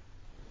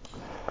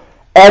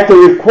 At the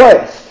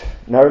request,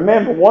 now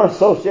remember, one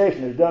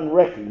association has done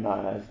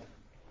recognize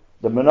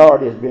the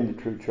minority as being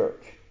the true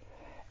church.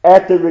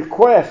 At the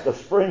request of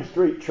Spring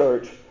Street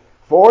Church,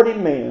 40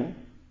 men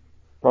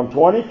from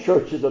 20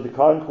 churches of the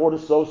Concord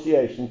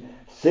Association,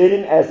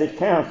 sitting as a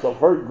council,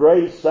 heard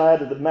Gray's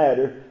side of the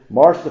matter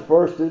March the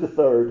 1st through the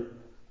 3rd,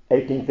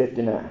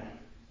 1859.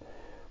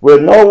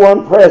 With no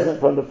one present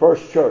from the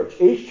first church.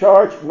 Each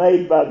charge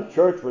made by the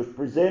church was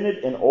presented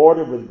in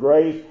order with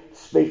Gray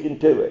speaking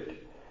to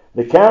it.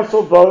 The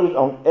council voted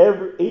on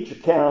each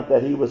account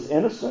that he was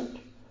innocent,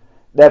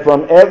 that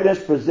from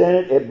evidence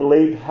presented it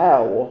believed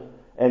Howell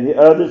and the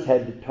others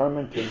had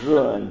determined to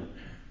ruin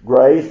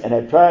Grace and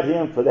had tried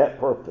him for that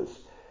purpose.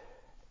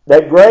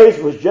 That Grace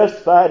was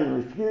justified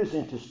in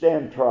refusing to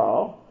stand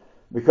trial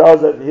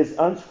because of his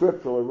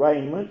unscriptural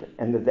arraignment,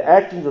 and that the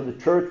actions of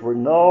the church were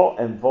null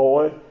and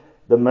void.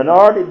 The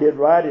minority did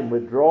right in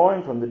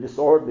withdrawing from the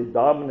disorderly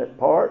dominant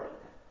part,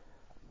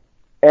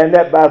 and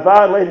that by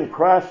violating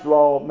Christ's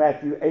law,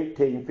 Matthew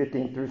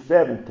 18:15 through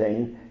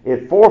 17,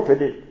 it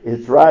forfeited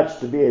its rights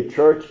to be a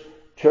church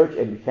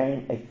and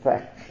became a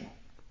faction.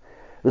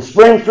 The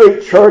Spring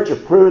Street Church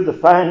approved the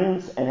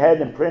findings and had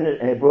them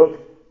printed in a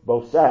book,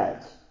 Both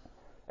Sides,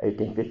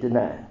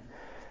 1859.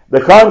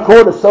 The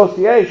Concord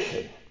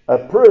Association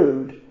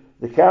approved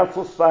the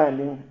council's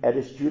finding at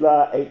its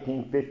July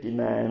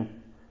 1859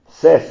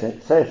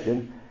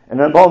 session,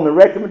 and upon the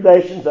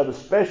recommendations of a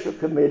special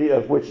committee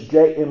of which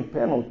J.M.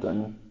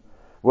 Pendleton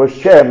was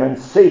chairman,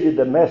 seated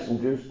the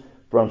messengers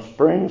from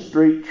Spring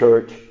Street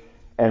Church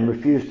and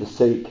refused to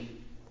seat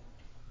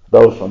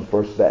those from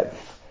First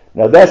Baptist.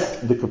 Now that's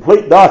the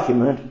complete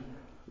document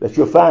that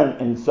you'll find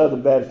in the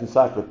Southern Baptist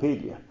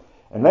Encyclopedia.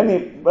 And let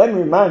me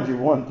remind you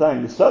of one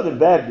thing. The Southern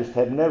Baptists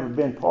have never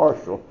been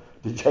partial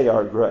to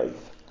J.R. Grace.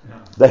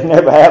 They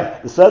never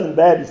have. The Southern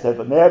Baptists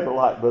have never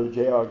liked Brother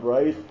J.R.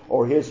 Grace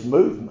or his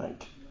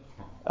movement.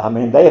 I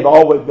mean, they have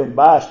always been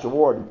biased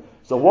toward him.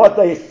 So what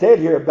they said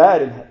here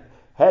about him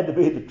had to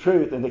be the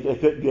truth, and they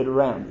couldn't get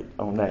around it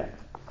on that.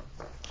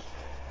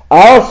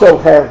 I also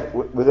have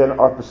within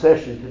our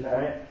possession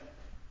tonight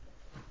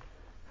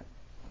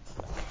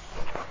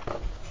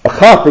a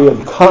copy of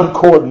the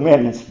Concord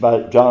Minutes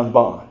by John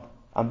Bond.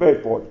 I'm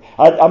very fortunate.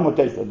 I'm going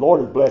to tell you, the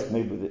Lord has blessed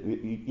me with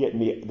it, getting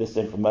me this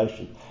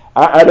information.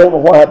 I don't know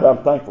why, but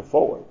I'm thankful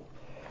for it.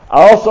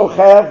 I also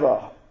have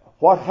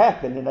what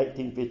happened in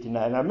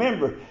 1859. Now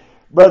remember,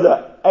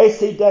 Brother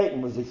A.C.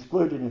 Dayton was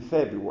excluded in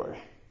February.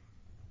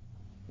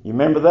 You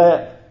remember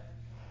that?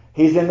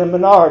 He's in the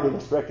minority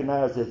that's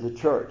recognized as a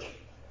church.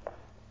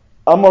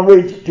 I'm going to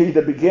read to you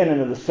the beginning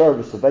of the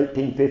service of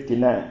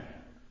 1859.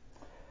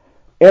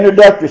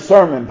 Introductory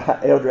sermon by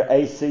Elder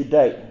A.C.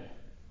 Dayton.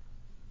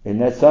 Isn't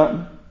that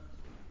something?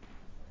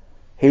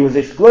 He was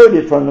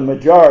excluded from the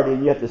majority,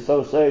 and yet the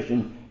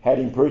association had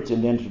him preach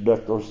an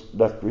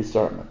introductory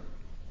sermon.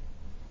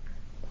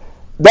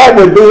 That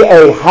would be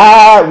a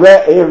high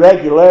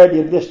irregularity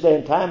in this day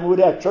and time. We'd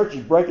have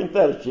churches breaking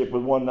fellowship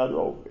with one another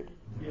over it.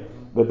 Yes.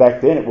 But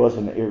back then it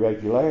wasn't an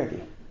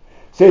irregularity.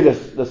 See,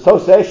 the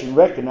association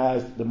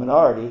recognized the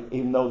minority,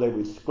 even though they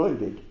were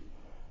excluded,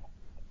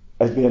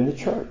 as being the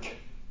church.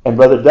 And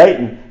Brother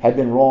Dayton had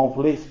been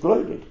wrongfully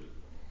excluded.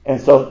 And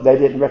so they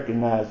didn't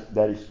recognize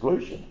that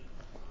exclusion.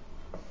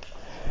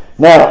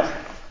 Now,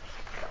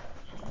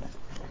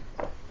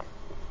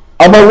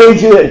 I'm going to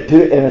read you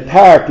in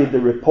entirety the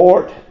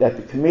report that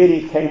the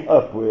committee came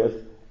up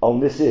with on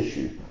this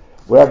issue.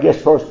 Well, I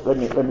guess first, let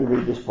me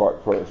read this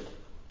part first.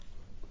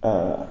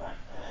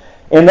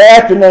 In the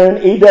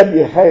afternoon,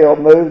 E.W. Hale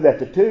moved that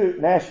the two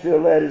Nashville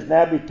letters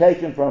now be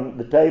taken from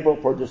the table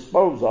for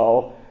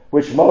disposal,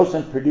 which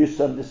motion produced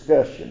some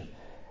discussion.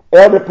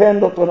 Elder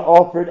Pendleton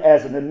offered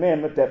as an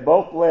amendment that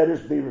both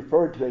letters be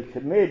referred to a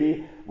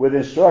committee with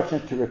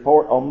instructions to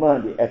report on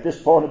Monday. At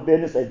this point of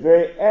business, a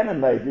very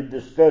animated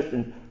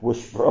discussion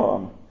was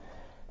sprung.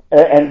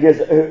 And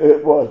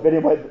it was. But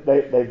anyway,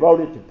 they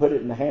voted to put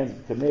it in the hands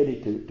of the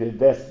committee to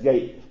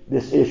investigate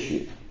this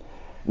issue.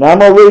 Now I'm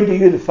going to read to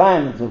you the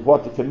findings of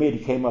what the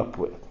committee came up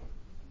with.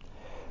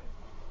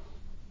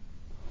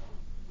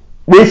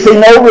 We see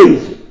no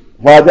reason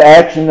why the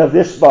action of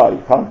this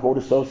body, Concord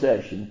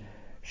Association,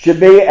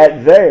 should be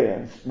at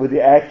variance with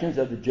the actions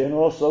of the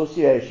General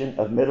Association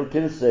of Middle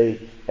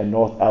Tennessee and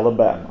North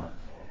Alabama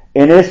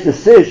in its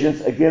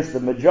decisions against the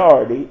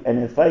majority and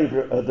in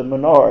favor of the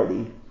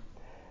minority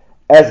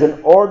as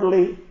an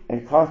orderly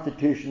and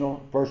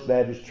constitutional First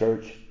Baptist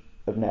Church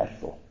of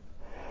Nashville.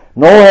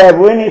 Nor have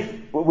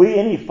we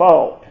any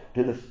fault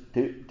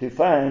to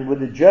find with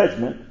the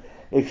judgment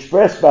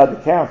expressed by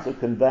the council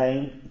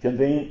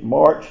convened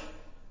March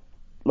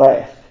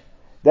last.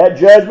 That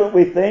judgment,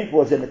 we think,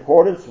 was in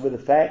accordance with the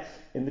facts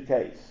in the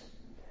case.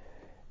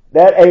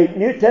 That a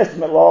New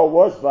Testament law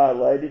was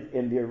violated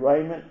in the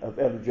arraignment of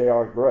Elder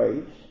J.R.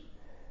 Graves,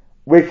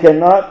 we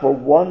cannot for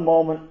one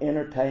moment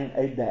entertain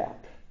a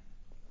doubt.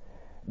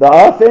 The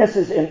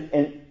offenses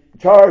in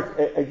charge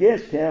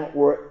against him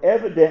were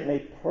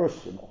evidently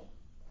personal.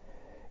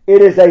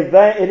 It is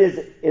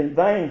in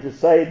vain to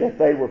say that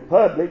they were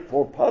public,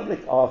 for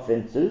public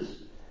offenses,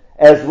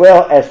 as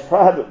well as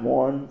private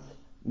ones,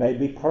 may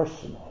be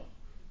personal.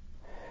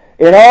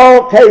 In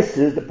all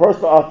cases, the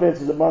personal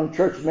offenses among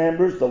church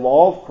members, the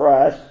law of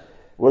Christ,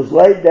 was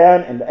laid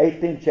down in the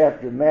 18th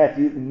chapter of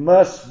Matthew,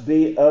 must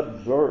be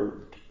observed.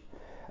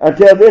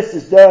 Until this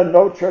is done,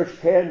 no church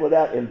can,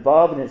 without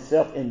involving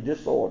itself in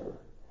disorder,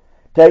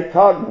 take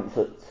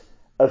cognizance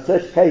of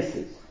such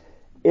cases.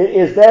 It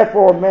is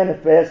therefore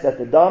manifest that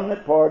the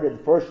dominant part of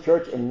the first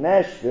church in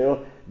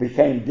Nashville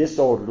became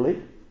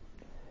disorderly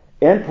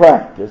in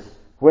practice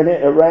when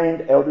it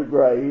arraigned Elder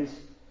Graves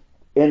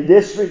in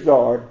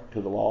disregard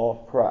to the law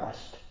of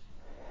Christ.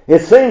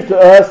 It seems to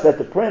us that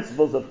the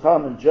principles of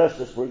common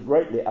justice were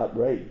greatly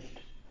outraged.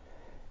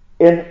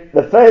 In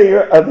the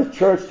failure of the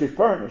church to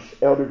furnish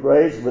Elder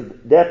Graves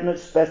with definite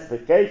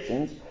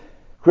specifications,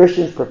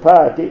 Christian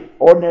propriety,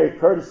 ordinary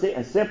courtesy,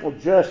 and simple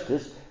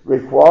justice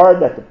required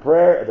that the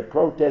prayer of the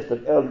protest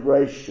of Elder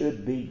Graves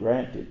should be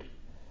granted.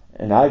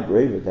 And I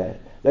agree with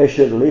that. They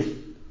should at least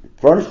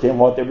furnish him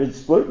what they were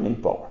excluding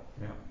him for.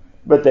 Yeah.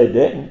 But they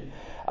didn't.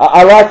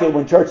 I like it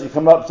when churches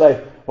come up and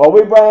say, well,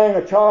 we bring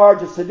a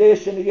charge of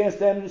sedition against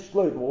them and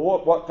exclude.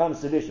 Well, what kind of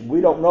sedition? We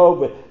don't know,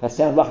 but that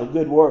sounds like a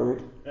good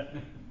word.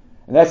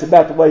 And that's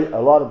about the way a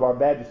lot of our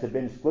Baptists have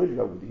been excluded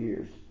over the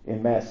years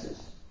in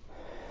masses.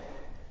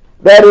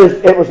 That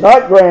is, it was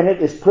not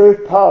granted. It's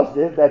proof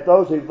positive that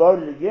those who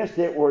voted against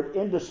it were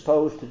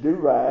indisposed to do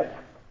right.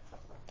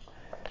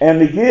 And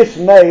the use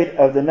made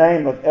of the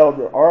name of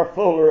Elder R.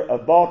 Fuller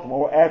of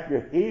Baltimore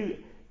after he,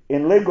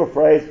 in legal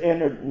phrase,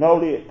 entered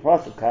noli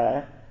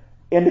prosequi,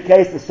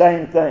 indicates the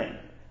same thing.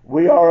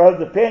 We are of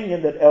the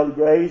opinion that Elder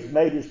Graves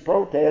made his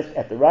protest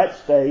at the right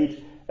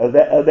stage of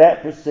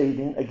that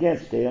proceeding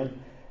against him,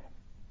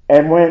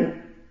 and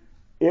when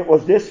it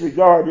was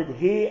disregarded,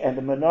 he and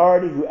the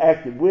minority who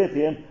acted with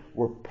him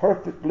were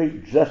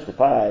perfectly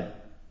justified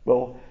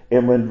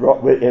in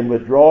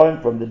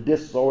withdrawing from the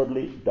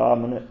disorderly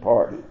dominant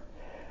party.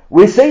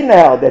 We see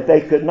now that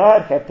they could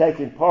not have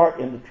taken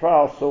part in the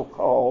trial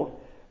so-called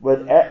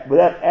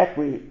without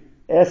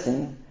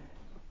acquiescing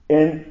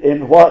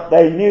in what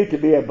they knew to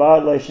be a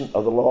violation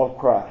of the law of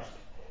Christ.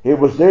 It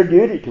was their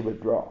duty to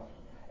withdraw.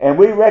 And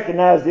we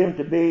recognize them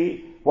to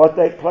be what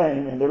they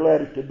claim in their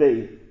letter to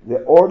be,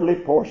 the orderly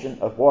portion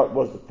of what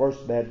was the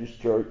First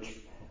Baptist Church,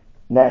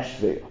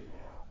 Nashville.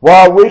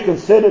 While we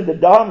consider the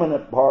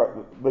dominant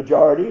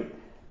majority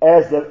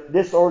as the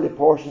disorderly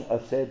portion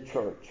of said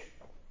church,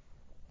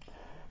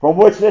 from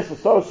which this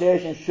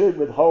association should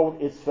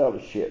withhold its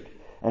fellowship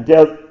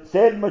until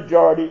said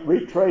majority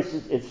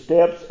retraces its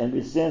steps and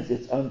rescinds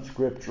its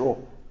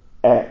unscriptural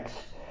acts.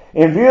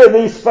 In view of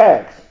these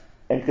facts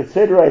and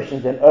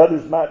considerations, and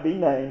others might be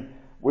named,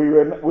 we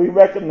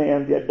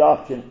recommend the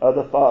adoption of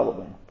the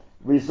following.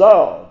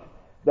 Resolved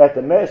that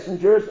the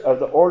messengers of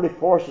the orderly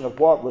portion of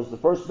what was the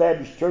First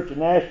Baptist Church in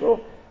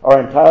Nashville are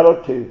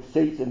entitled to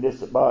seats in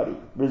this body.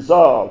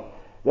 Resolved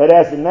that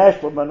as the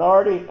Nashville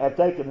minority have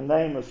taken the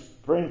name of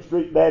Spring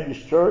Street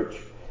Baptist Church,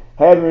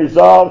 having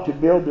resolved to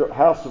build their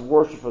house of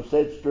worship of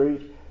said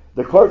street,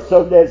 the clerk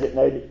so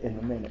designated in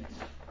the minutes.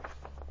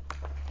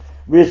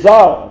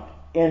 Resolved,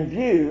 in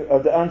view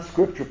of the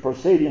unscriptural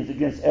proceedings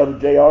against Elder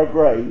J.R.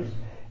 Graves,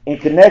 in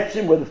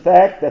connection with the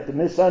fact that the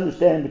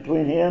misunderstanding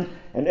between him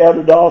and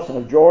Elder Dawson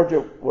of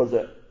Georgia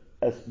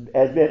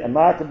has been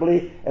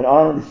amicably and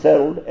honorably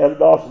settled, Elder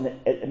Dawson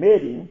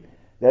admitting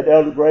that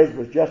Elder Graves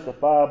was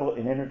justifiable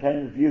in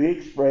entertaining the view he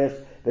expressed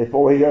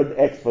before he heard the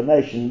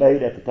explanation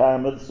made at the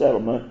time of the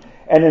settlement,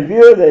 and in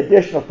view of the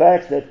additional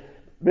facts that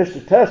Mr.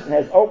 Tustin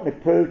has openly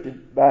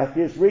proved by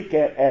his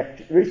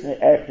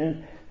recent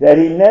actions that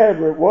he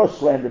never was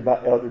slandered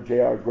by Elder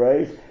J.R.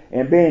 Graves,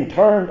 and being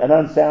termed an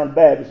unsound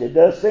Baptist, it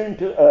does seem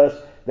to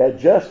us that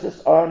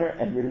justice, honor,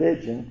 and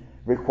religion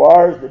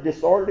requires the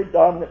disorderly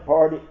dominant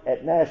party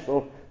at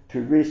Nashville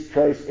to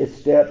retrace its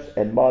steps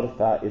and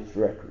modify its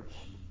records.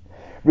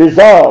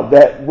 Resolved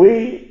that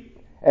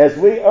as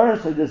we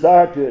earnestly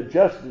desire to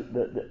adjust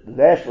the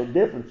national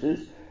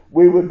differences,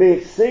 we would be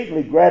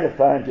exceedingly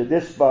gratifying to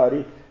this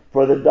body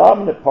for the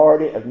dominant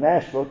party of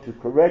Nashville to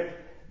correct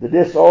the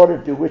disorder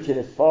into which it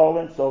has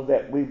fallen, so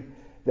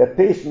that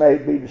peace may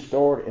be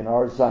restored in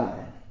our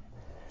Zion.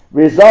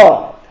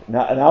 Resolved,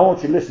 now, and I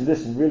want you to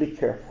listen really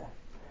careful.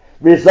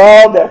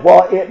 Resolved that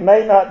while it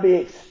may not be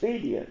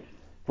expedient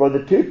for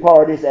the two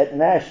parties at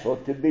Nashville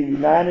to be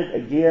united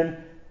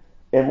again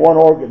in one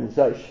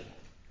organization,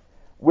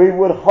 we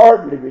would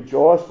heartily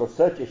rejoice for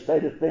such a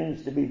state of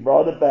things to be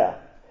brought about,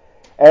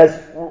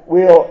 as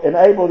will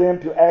enable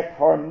them to act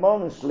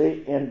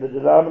harmoniously in the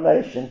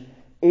denomination,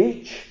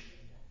 each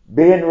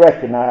being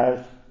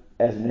recognized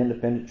as an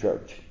independent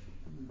church.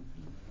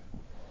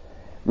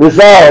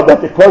 Resolved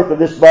that the clerk of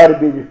this body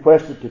be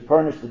requested to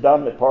furnish the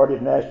dominant party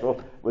of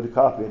Nashville with a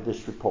copy of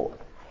this report.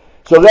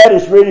 So that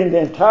is reading the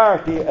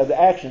entirety of the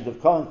actions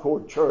of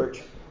Concord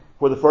Church,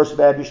 where the First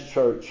Baptist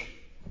Church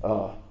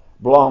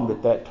belonged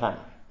at that time.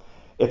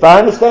 if I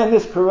understand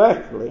this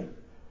correctly,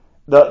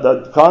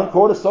 the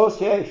Concord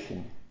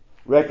Association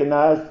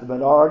recognized the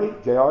minority,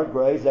 J.R.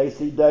 Graves,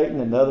 A.C. Dayton,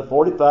 and the other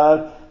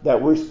 45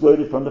 that were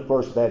excluded from the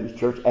First Baptist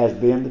Church as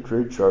being the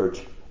true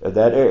church of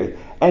that area,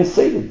 and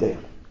seated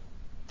them.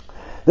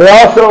 They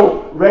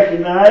also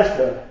recognized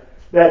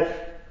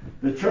that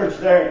the church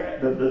there,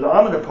 the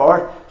dominant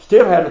part,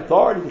 still had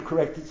authority to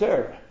correct its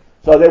error.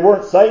 So they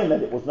weren't saying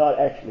that it was not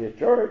actually a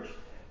church.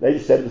 They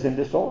just said it was in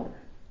disorder.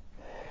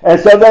 And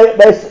so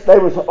they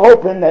was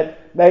hoping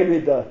that maybe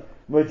the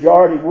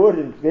majority would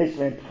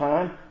eventually in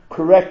time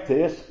correct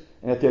this,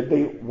 and that there'd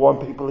be one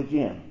people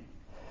again.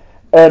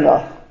 And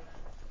that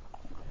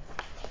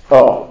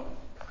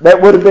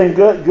would have been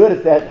good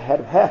if that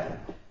had happened.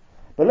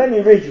 But let me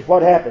read you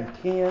what happened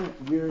 10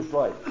 years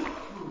later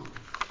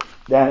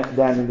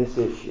down in this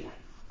issue.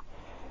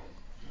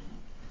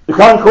 The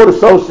Concord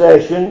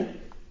Association,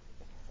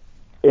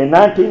 in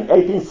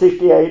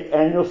 1868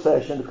 annual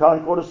session, the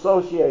Concord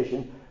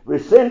Association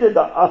rescinded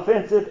the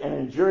offensive and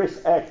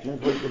injurious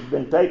actions which had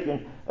been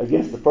taken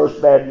against the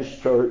First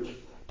Baptist Church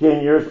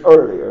 10 years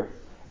earlier,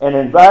 and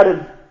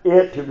invited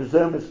it to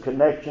resume its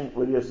connection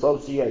with the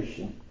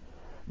association.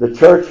 The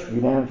church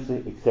unanimously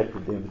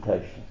accepted the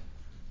invitation.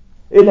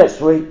 Isn't that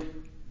sweet?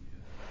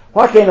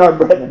 Why can't our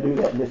brethren do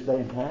that in this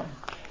day and time?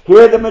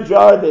 Here the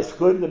majority that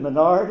excluded the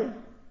minority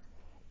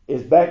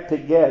is back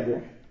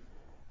together,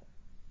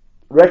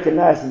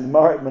 recognizing the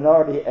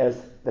minority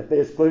as that they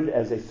excluded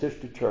as a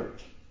sister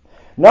church.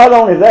 Not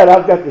only that,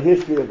 I've got the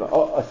history of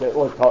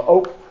what's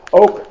called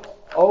oak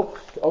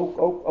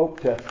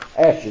to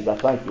ashes, I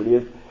think it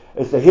is.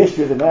 It's the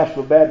history of the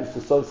National Baptist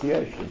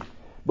Association.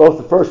 Both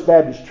the First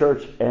Baptist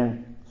Church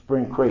and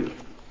Spring Creek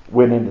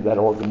went into that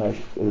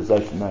organization in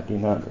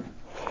 1900.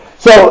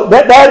 So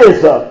that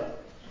is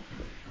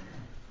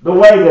the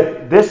way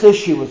that this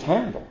issue was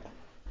handled.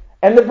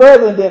 And the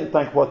brethren didn't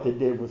think what they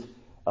did was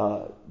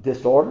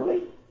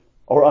disorderly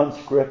or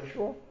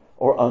unscriptural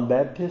or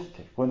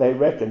unbaptistic when they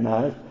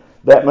recognized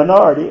that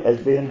minority as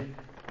being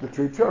the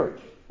true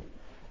church.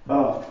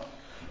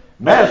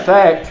 Matter of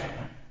fact,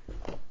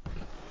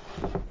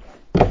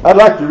 I'd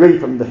like to read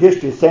from the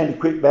history of Sandy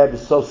Creek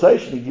Baptist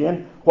Association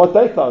again what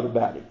they thought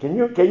about it. Can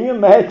you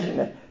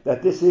imagine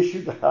that this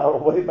issue got all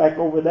the way back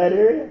over that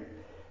area?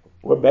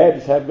 Where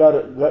Baptists have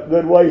got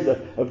good ways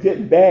of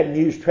getting bad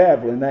news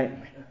traveling, ain't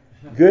we?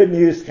 Good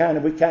news, we kind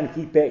of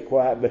keep that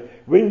quiet, but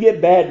we can get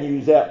bad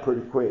news out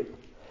pretty quick.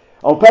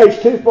 On page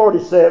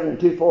 247 and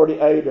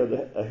 248 of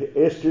the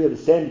history of the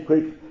Sandy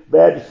Creek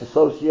Baptist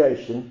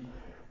Association,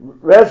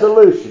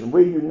 resolution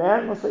we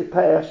unanimously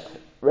passed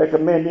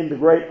recommending the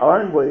Great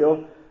Iron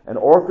Wheel and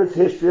Orchard's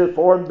history of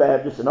foreign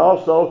Baptists, and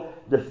also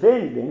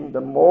defending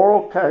the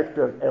moral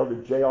character of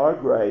Elder J.R.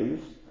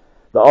 Graves,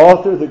 the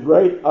author of the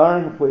Great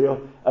Iron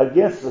Wheel,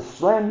 against the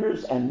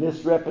slanders and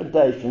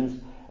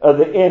misrepresentations of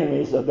the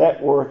enemies of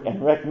that work,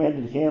 and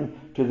recommended him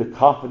to the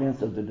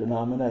confidence of the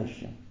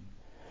denomination.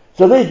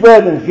 So these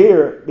brethren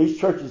here, these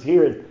churches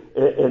here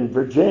in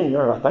Virginia,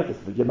 or I think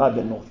it might have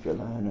been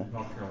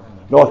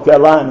North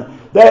Carolina,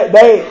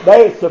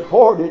 they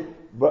supported,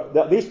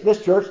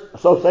 this church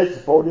association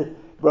supported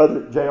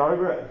Brother J.R.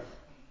 Graves.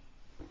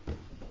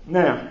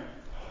 Now,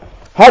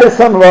 how did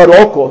some of our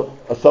local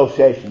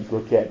associations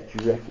look at it,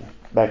 you reckon,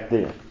 back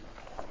then?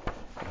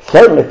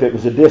 Certainly if it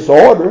was a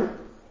disorder,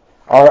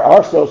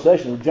 our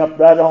association would jump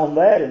right on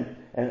that and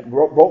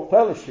broke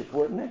fellowship,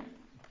 wouldn't it?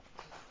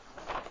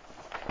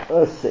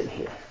 Let's see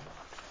here.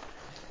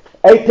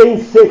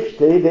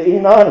 1860, the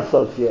Enon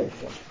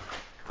Association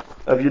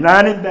of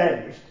United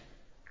Baptists.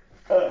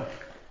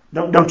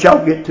 Don't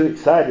y'all get too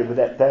excited with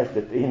that fact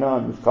that the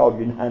Enon was called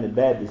United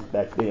Baptists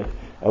back then.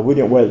 We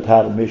didn't wear the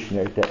title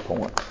missionary at that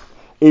point.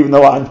 Even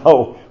though I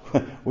know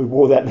we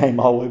wore that name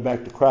all the way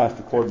back to Christ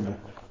according to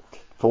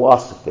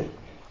philosophy.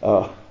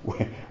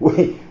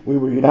 We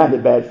were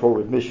United Baptists before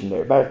we were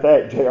missionary. Matter of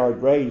fact, J.R.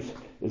 Graves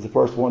is the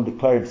first one to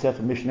declare himself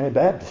a missionary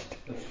Baptist.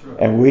 That's true.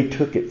 And we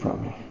took it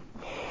from him.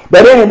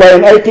 But anyway,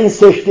 in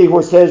 1860,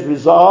 where it says,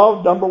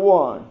 resolved, number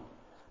one,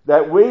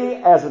 that we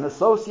as an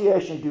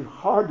association do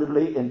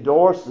heartily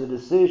endorse the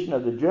decision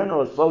of the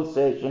General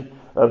Association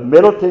of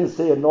Middle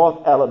Tennessee and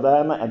North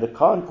Alabama and the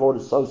Concord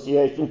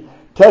Association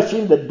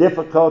touching the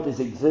difficulties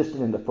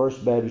existing in the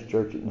First Baptist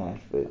Church at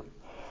Nashville.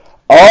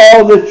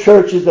 All the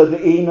churches of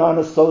the Enon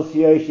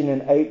Association in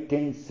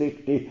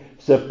 1860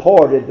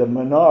 supported the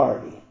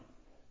minority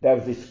that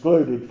was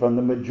excluded from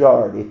the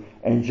majority,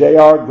 and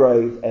J.R.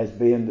 Graves as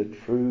being the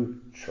true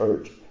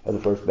church of the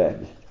First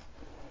Baptist.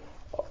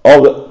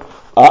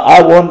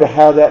 I wonder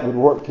how that would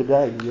work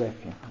today, you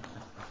reckon?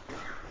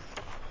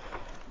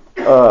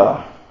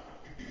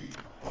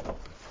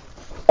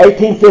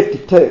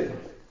 1852,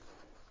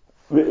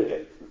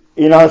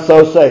 Enon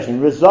Association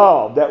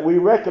resolved that we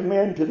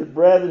recommend to the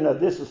brethren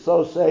of this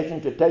association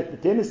to take the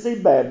Tennessee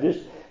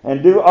Baptists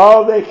and do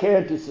all they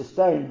can to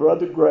sustain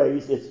Brother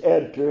Graves, its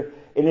editor,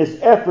 in his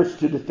efforts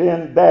to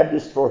defend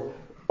Baptist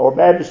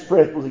Baptist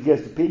principles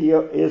against the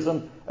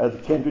Pediaism of the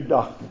kindred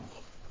doctrines.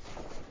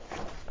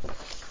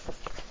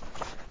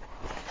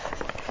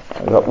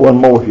 I got one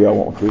more here I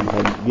want to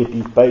get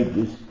these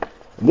pages.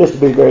 And this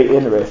will be very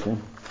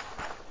interesting.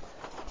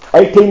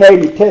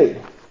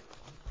 1882.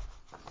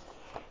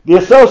 The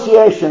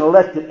association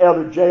elected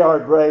Elder J.R.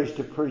 Graves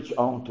to preach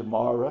on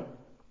tomorrow.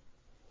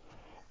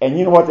 And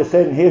you know what they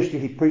said in history?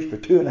 He preached for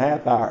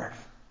 2.5 hours.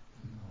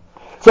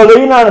 So the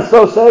United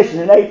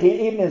Association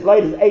even as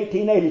late as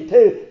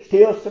 1882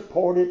 still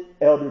supported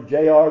Elder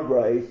J.R.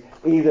 Graves,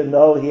 even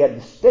though he had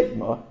the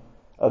stigma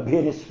of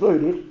being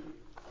excluded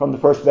from the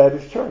First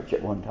Baptist Church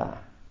at one time.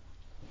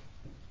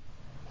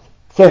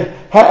 So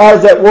how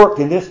does that work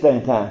in this day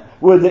and time?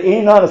 Would the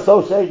United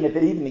Association, if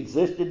it even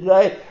existed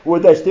today,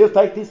 would they still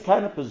take these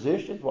kind of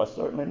positions? Well,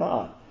 certainly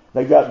not.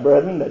 They got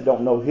brethren that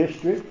don't know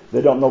history,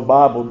 they don't know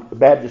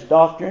Baptist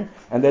doctrine,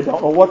 and they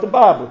don't know what the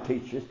Bible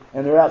teaches,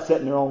 and they're out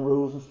setting their own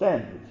rules and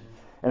standards.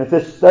 And if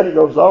this study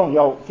goes on,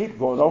 y'all keep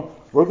going on,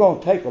 we're going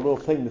to take a little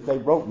thing that they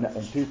wrote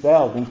in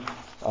 2000.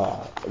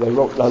 They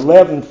wrote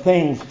 11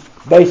 things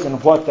based on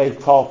what they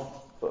call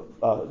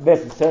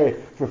necessary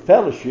for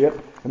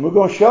fellowship, and we're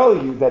going to show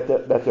you that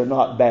they're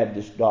not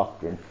Baptist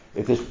doctrine.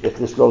 If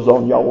this goes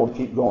on, y'all won't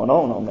keep going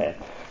on that.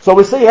 So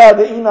we see how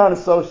the United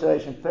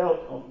Association felt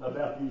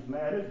about these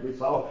matters. We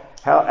saw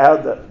how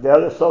the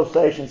other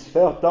associations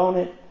felt on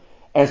it.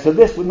 And so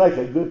this would make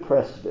a good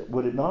precedent,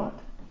 would it not?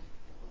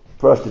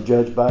 For us to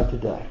judge by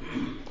today.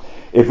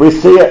 If we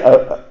see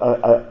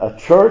a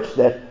church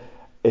that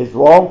is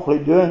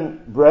wrongfully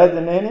doing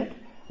brethren in it,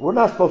 we're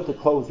not supposed to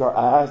close our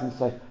eyes and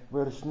say,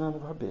 well, it's none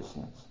of our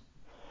business.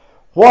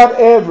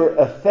 Whatever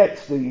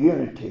affects the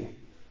unity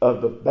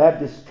of the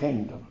Baptist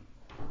kingdom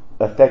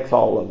affects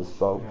all of us,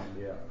 folks,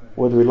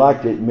 whether we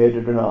like to admit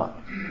it or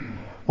not.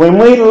 When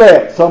we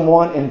let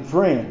someone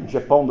infringe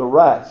upon the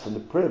rights and the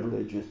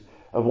privileges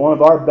of one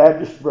of our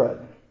Baptist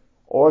brethren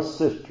or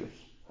sisters,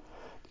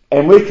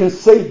 and we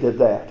concede to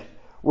that,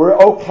 we're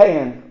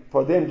okaying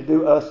for them to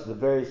do us the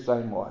very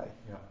same way.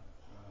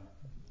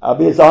 I'll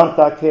be as honest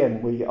as I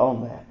can with you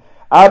on that.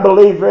 I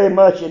believe very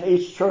much in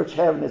each church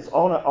having its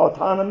own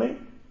autonomy,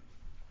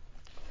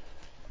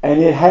 and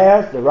it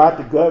has the right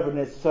to govern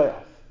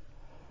itself.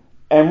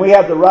 And we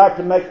have the right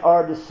to make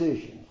our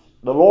decisions.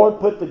 The Lord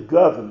put the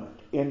government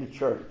in the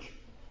church.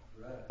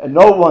 And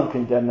no one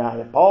can deny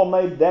it. Paul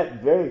made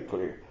that very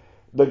clear.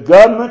 The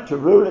government to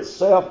rule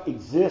itself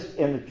exists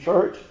in the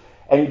church,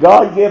 and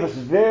God gave us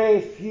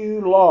very few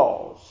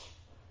laws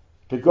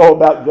to go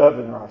about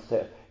governing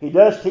ourselves. He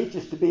does teach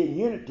us to be in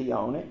unity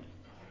on it.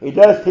 He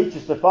does teach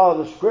us to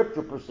follow the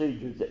scriptural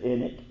procedures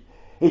in it.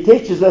 He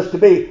teaches us to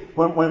be,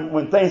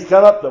 when things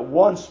come up, that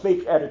one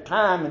speak at a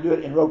time and do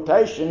it in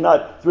rotation,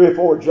 not 3 or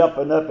 4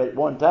 jumping up at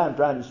one time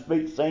trying to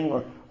speak, sing,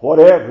 or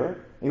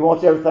whatever. He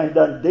wants everything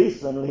done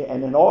decently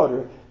and in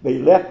order, but he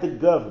left the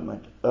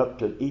government up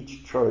to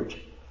each church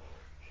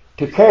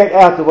to carry it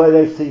out the way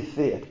they see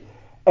fit.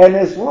 And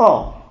as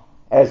long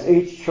as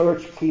each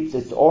church keeps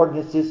its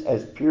ordinances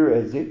as pure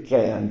as it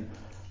can,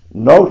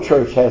 no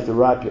church has the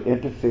right to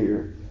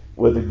interfere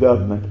with the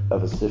government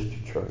of a sister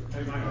church.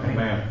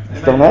 Amen.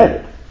 Just don't have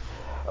it.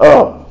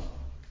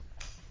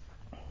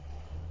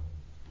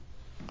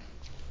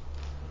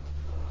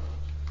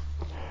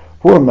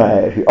 Where am I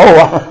at here?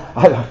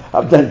 Oh,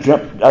 I've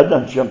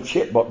done jumped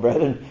ship, but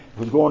brethren,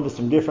 was going to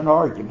some different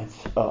arguments.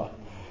 Have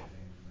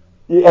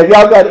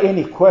y'all got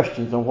any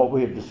questions on what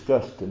we have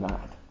discussed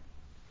tonight?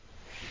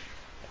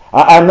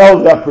 I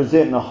know that I'm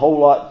presenting a whole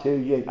lot to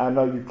you. I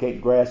know you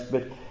can't grasp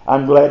it.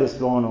 I'm glad it's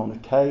going on the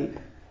tape,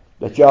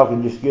 that y'all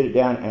can just get it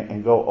down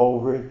and go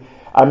over it.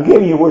 I'm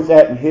giving you where it's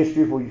at in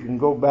history where you can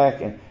go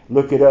back and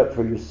look it up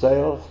for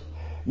yourselves.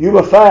 You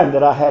will find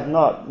that I have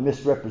not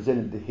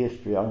misrepresented the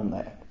history on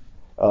that.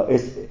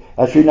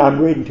 That's reason I'm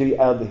reading to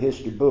you out of the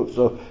history book.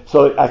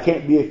 So I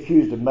can't be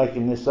accused of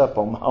making this up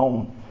on my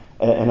own.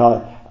 And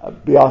I'll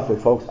be honest with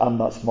you, folks, I'm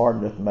not smart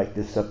enough to make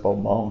this up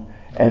on my own.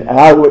 And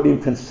I wouldn't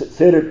even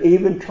consider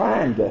even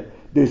trying to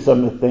do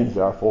some of the things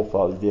that our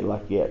forefathers did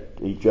like that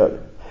to each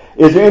other.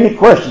 Is there any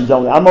questions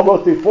on that? I'm going to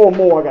go through 4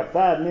 more. I got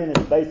 5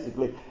 minutes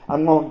basically.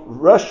 I'm going to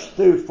rush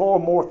through 4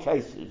 more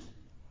cases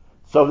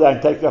so that I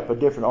can take up a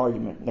different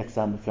argument next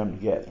time we come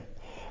together.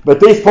 But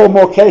these 4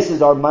 more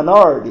cases are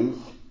minorities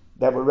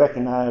that were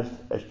recognized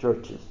as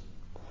churches.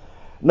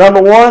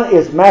 Number 1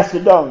 is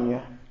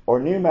Macedonia, or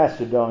New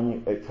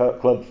Macedonia at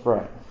Club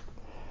Springs.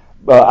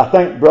 I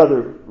think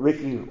Brother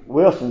Ricky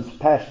Wilson's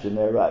pastoring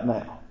there right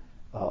now,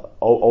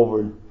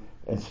 over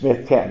in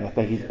Smith County. I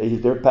think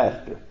he's their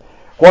pastor.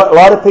 What a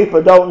lot of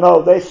people don't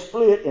know, they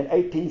split in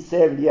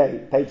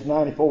 1878, page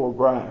 94 of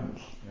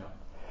Grimes. Yeah.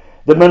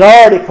 The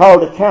minority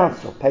called a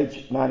council,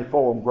 page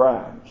 94 of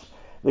Grimes.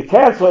 The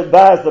council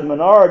advised the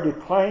minority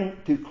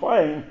to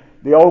claim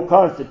the old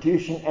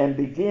constitution and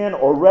begin,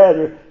 or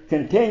rather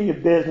continue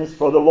business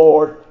for the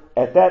Lord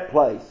at that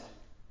place.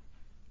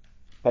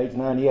 Page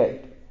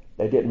 98.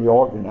 They didn't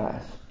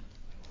reorganize.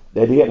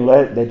 They did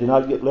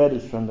not get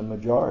letters from the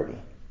majority.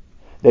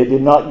 They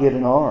did not get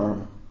an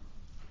arm.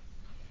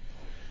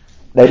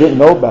 They didn't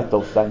know about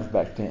those things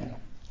back then.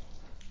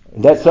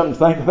 And that's something to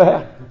think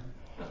about.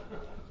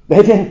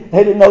 They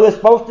didn't know they're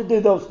supposed to do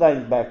those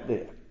things back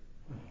then.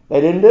 They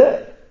didn't do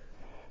it.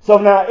 So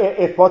now,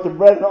 if what the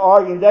brethren are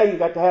arguing today, you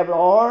got to have an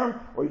arm,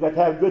 or you got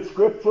to have good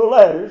scriptural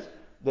letters,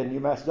 then New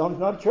Macedonia's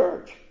not a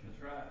church.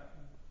 That's right.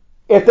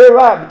 If they're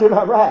right, but they're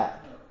not right.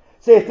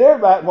 See, if they're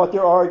right in what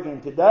they're arguing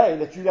today,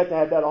 that you got to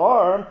have that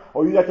arm,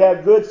 or you got to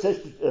have good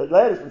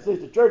letters from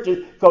sister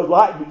churches, because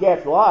like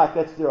begets like,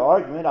 that's their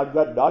argument. I've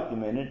got it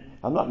documented.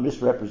 I'm not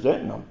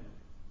misrepresenting them.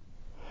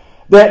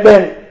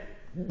 Then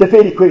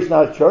Defeated Creek's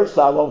not a church,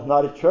 Siloam's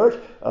not a church,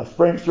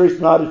 Spring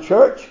Street's not a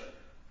church,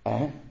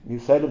 and New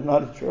Salem's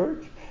not a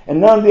church. And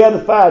none of the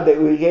other 5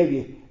 that we gave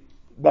you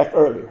back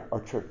earlier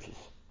are churches.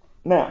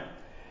 Now,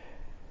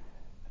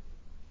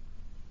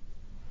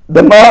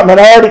 the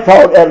minority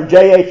called Elder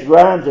J.H.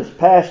 Grimes as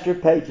pastor,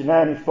 page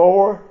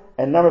 94.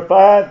 And number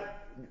 5,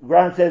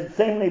 Grimes says,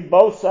 seemingly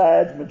both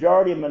sides,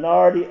 majority and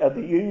minority of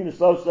the Union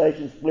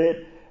Association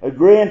split,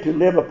 agreeing to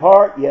live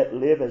apart, yet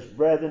live as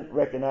brethren,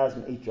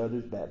 recognizing each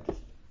other's baptism.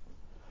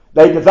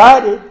 They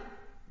divided,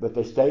 but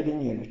they stayed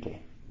in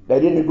unity. They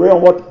didn't agree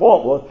on what the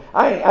point was.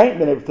 I ain't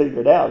been able to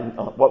figure it out,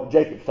 what Brother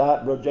Jacob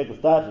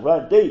Stites was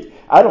right to teach.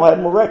 I don't have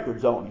more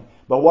records on him.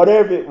 But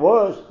whatever it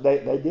was,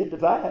 they did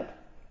divide,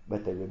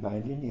 but they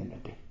remained in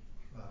unity.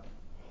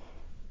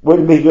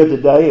 Wouldn't it be good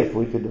today if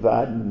we could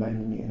divide and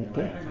remain in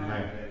unity?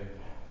 Amen.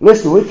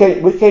 Listen, we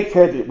can't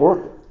carry the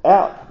work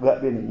out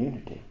without being in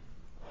unity.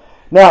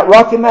 Now,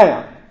 Rocky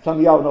Mound. Some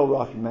of y'all know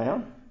Rocky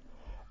Mound.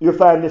 You'll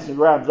find this in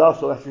Grimes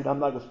also. That's reason I'm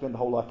not going to spend a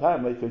whole lot of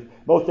time with it, because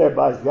most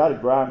everybody's got a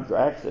Grimes or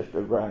access to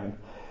a Grimes.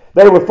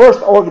 They were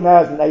first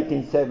organized in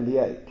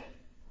 1878.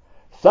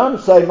 Some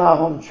say my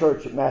home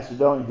church at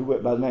Macedonia, who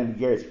went by the name of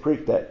Garrett's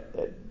Creek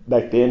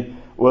back then,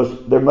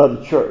 was their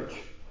mother church.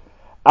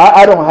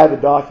 I don't have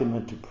a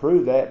document to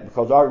prove that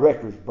because our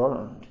record's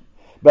burned.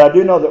 But I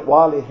do know that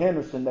Wiley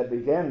Henderson, that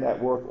began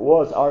that work,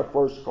 was our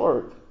first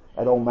clerk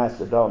at Old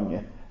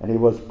Macedonia, and he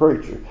was a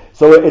preacher.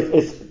 So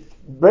it's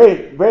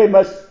very, very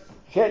much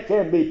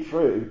can be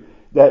true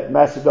that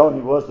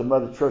Macedonia was the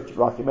mother church at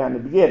Rocky Mountain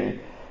in the beginning.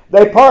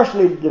 They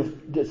partially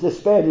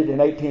disbanded in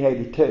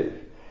 1882.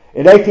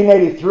 In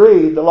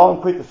 1883, the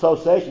Long Creek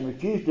Association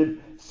refused them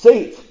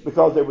seats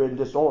because they were in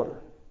disorder.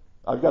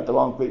 I've got the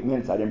Long Creek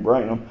minutes. I didn't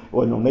bring them. There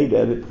wasn't no need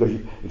of it, because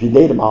if you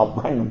need them, I'll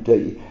bring them to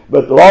you.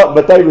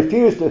 But they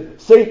refused to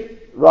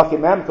seat Rocky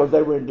Mountain because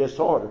they were in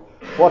disorder.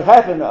 What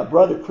happened,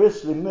 Brother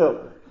Chrisley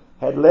Miller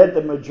had led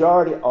the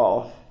majority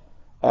off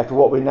after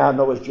what we now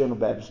know as General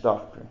Baptist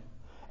doctrine,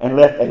 and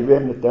left a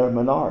remnant there, a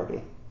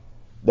minority,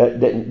 that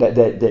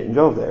didn't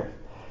go there.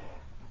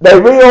 They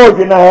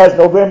reorganized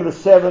November the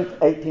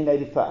 7th,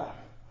 1885.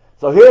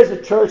 So here's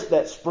a church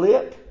that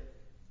split.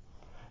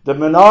 The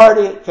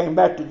minority came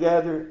back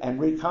together and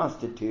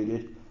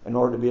reconstituted in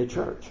order to be a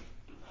church.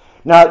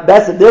 Now,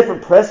 that's a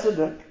different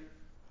precedent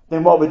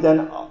than what we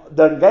done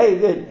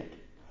gave, isn't it?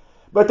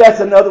 But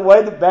that's another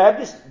way the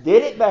Baptists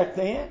did it back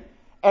then.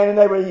 And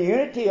they were in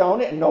unity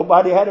on it, and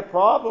nobody had a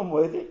problem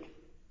with it.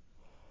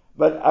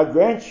 But I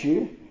grant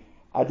you,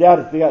 I doubt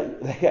if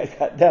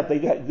they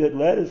got good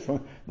letters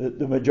from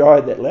the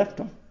majority that left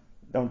them.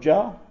 Don't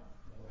y'all?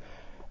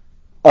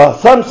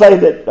 Some say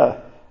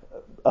that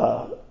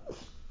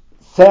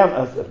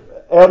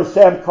Elder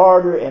Sam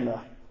Carter and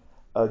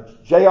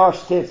J.R.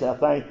 Stinson, I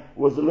think,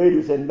 was the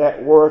leaders in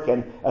that work,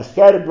 and a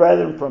scattered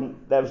brethren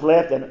that was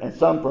left, and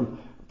some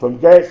from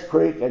Garrett's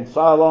Creek and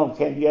Siloam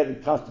came together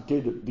and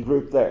constituted the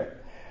group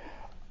there.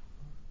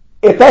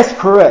 If that's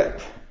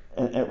correct,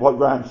 and what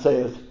Grimes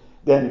says,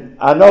 then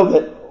I know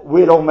that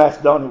we at Old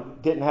Macedonia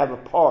didn't have a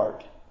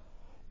part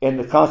in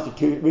the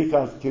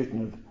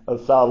reconstitution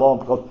of Siloam,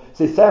 because,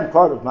 see, Sam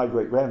Carter was my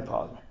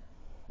great-grandfather.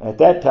 And at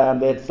that time,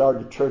 they had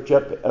started a church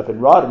up in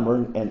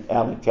Rodimer in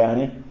Allen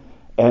County,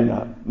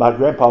 and my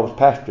grandpa was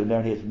pastor there,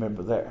 and he was a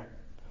member there.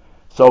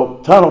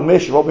 So Tunnel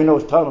Mission, what we know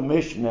is Tunnel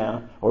Mission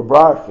now, or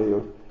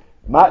Briarfield,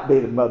 might be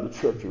the mother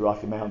church of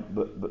Rocky Mountain,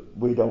 but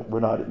we're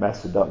not at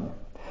Macedonia.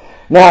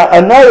 Now,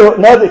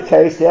 another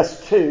case,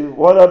 that's 2.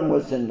 One of them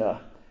was in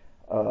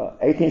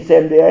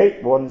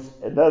 1878,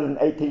 another in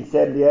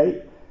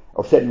 1878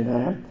 or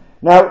 79.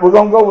 Now, we're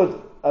going to go with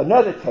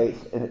another case,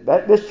 and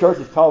this church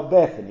is called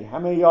Bethany. How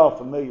many of y'all are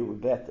familiar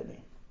with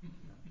Bethany?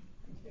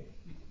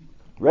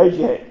 Raise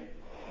your hand.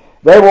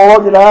 They were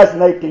organized in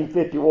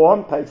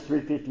 1851, page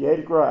 358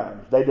 of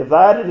Grimes. They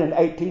divided in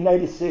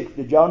 1886.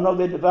 Did y'all know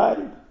they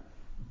divided?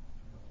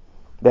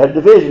 They had a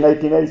division in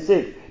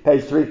 1886,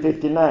 page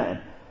 359.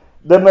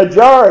 The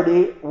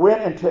majority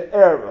went into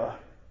error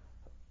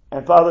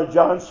and followed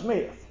John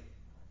Smith,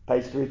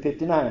 page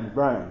 359 of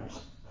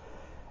Grimes.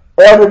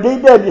 Elder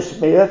D.W.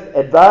 Smith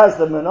advised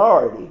the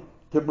minority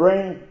to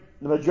bring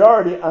the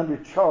majority under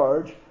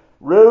charge,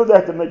 ruled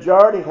that the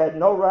majority had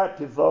no right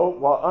to vote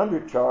while under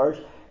charge,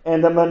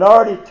 and the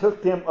minority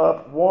took them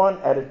up one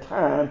at a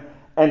time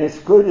and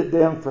excluded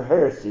them for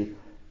heresy,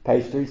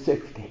 page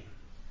 360.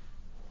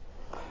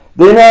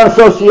 The Union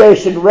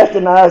Association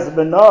recognized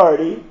the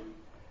minority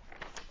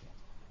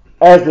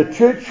as the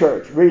true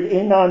church. Read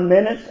Enon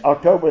Minutes,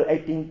 October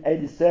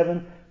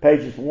 1887,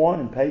 pages 1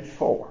 and page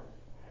 4.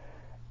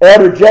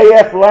 Elder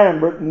J.F.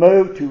 Lambert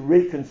moved to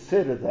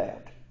reconsider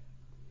that.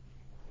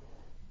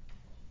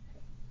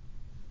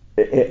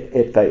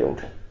 it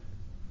failed.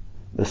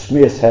 The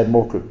Smiths had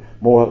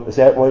more. Is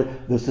that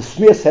what? The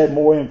Smiths had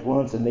more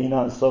influence in the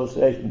Enoch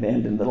Association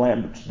than the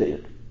Lamberts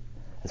did.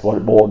 That's what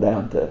it boiled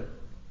down to.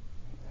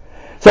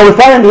 So we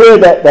find here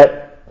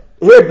that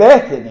here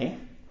Bethany,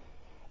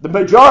 the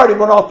majority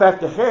went off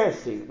after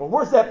heresy. Well,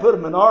 where's that put a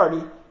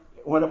minority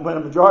when a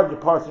majority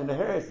departs into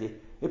heresy?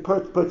 It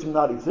puts them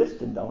not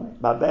existing, don't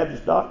it? By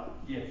Baptist doctrine.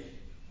 Yes.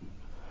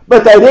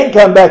 But they didn't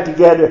come back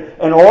together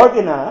and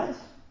organize.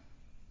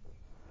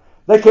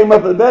 They came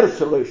up with a better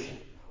solution.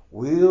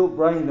 We'll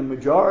bring the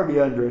majority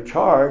under a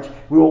charge.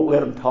 We won't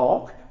let them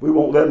talk. We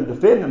won't let them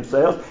defend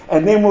themselves.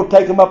 And then we'll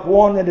take them up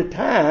one at a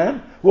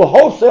time. We'll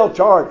wholesale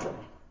charge them.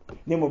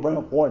 Then we'll bring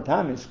them up one at a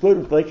time and exclude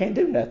them so they can't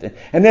do nothing.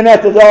 And then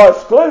after they're all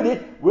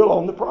excluded, we'll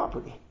own the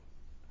property.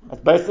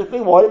 That's basically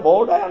what it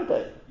boiled down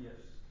to. Yes,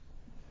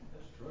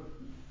 that's true.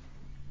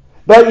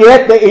 But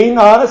yet the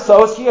Enoch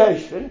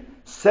Association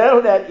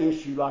settled that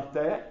issue like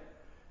that.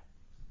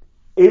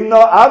 Even though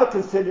I would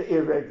consider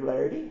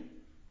irregularity.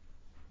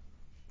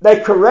 They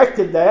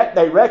corrected that,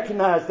 they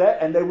recognized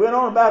that, and they went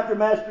on about their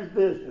master's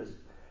business.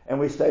 And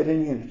we stayed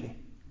in unity.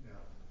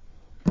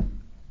 Yeah.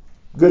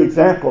 Good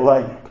example,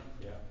 ain't it?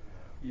 Yeah.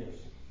 Yes.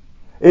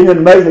 Isn't it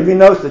amazing? Have you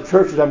noticed the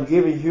churches I'm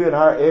giving you in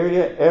our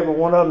area, every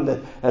one of them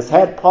that has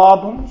had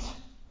problems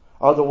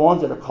are the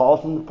ones that are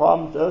causing the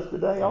problems to us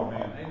today?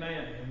 Amen.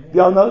 Amen.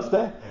 Y'all notice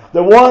that? Yeah.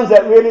 The ones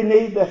that really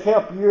need the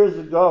help years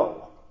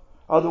ago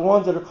are the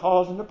ones that are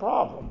causing the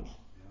problems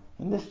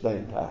in this day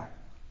and time.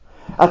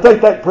 I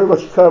think that pretty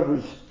much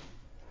covers.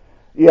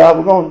 Yeah,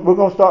 we're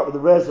going to start with the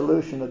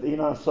resolution of the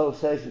Enoch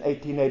Association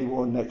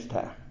 1881 next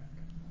time.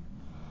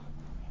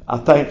 I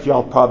think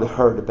y'all probably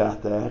heard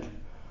about that,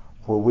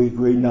 where we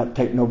agreed not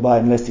to take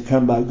nobody unless they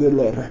come by a good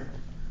letter.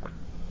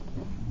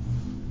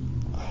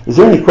 Is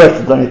there any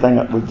questions on anything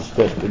that we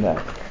discussed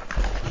tonight?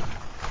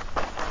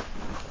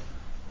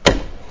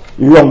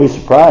 You're going to be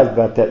surprised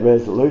about that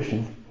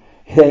resolution.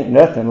 It ain't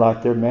nothing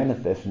like they're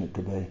manifesting it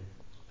to be.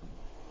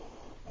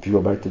 If you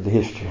go back to the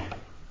history.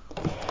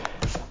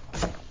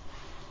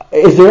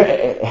 Is there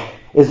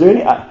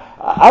any?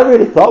 I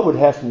really thought we'd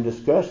have some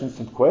discussions,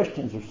 some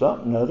questions, or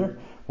something other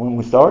when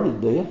we started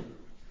this.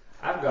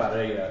 I've got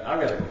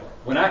a.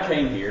 When I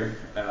came here,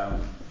 I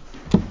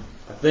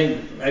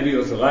think maybe it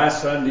was the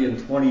last Sunday in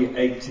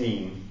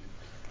 2018.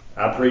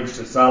 I preached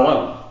at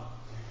Siloam,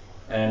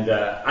 and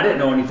I didn't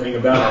know anything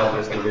about all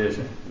this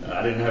division.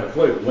 I didn't have a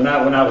clue. When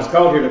I was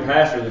called here to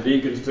pastor, the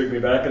deacons took me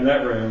back in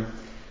that room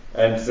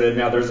and said,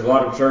 "Now there's a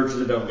lot of churches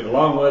that don't get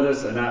along with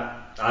us," and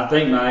I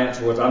think my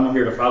answer was, I'm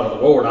here to follow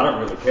the Lord. I don't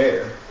really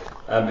care.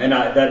 And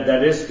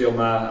that is still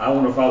I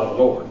want to follow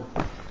the Lord.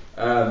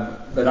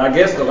 But I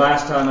guess the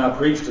last time I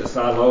preached at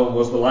Siloam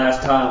was the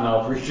last time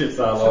I'll preach at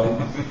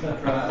Siloam.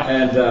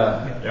 And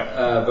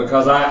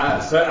because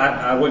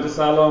I went to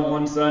Siloam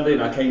one Sunday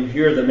and I came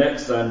here the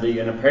next Sunday,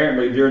 and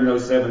apparently during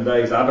those 7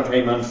 days I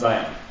became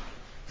unsound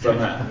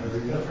somehow.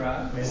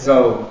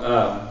 So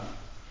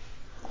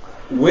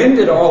when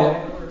did all...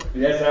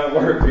 Yes, that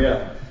worked,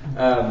 yeah.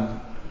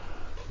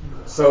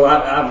 So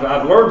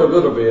I've learned a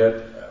little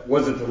bit.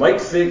 Was it the late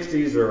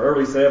 60s or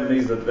early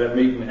 70s that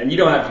meeting? And you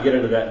don't have to get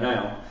into that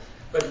now.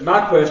 But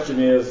my question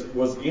is,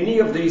 was any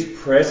of these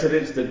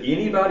precedents, did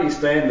anybody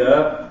stand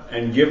up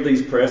and give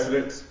these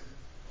precedents?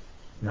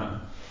 No.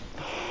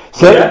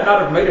 So would that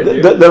not have made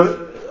a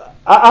difference?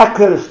 I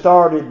could have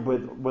started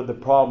with the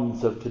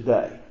problems of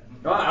today.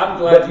 No, I'm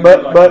glad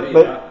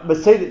but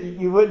see,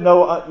 you wouldn't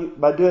know,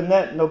 by doing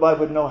that, nobody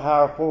would know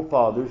how our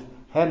forefathers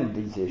handled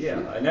these issues. Yeah,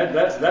 and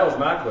that was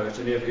my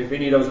question. If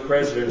any of those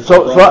precedents.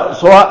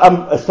 So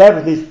I'm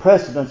establishing these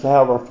precedents of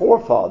how our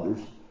forefathers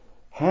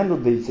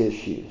handled these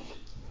issues.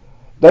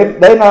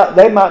 They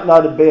might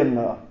not have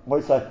been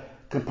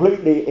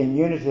completely in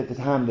unity at the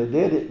time they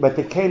did it, but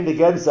they came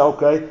together and said,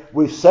 okay,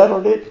 we've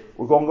settled it.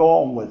 We're going to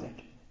go on with it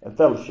and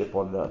fellowship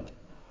one another.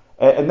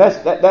 And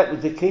that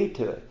was the key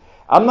to it.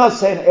 I'm not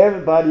saying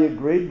everybody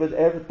agreed with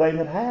everything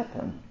that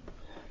happened.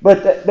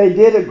 But they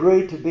did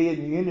agree to be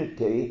in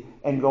unity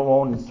and go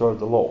on and serve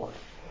the Lord.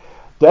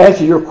 To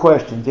answer your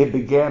questions, it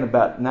began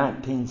about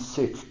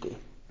 1960.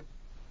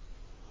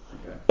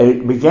 Okay.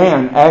 It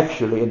began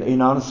actually in the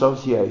Enoch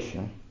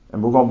Association,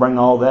 and we're going to bring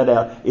all that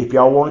out if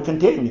y'all want to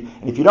continue.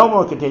 And if you don't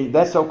want to continue,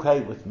 that's okay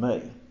with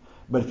me.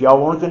 But if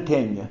y'all want to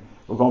continue,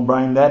 we're going to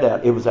bring that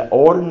out. It was an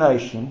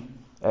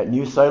ordination at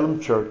New Salem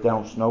Church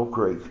down Snow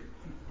Creek,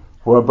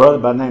 where a brother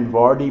by the name of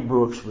R.D.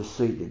 Brooks was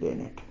seated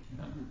in it.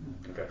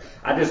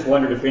 I just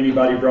wondered if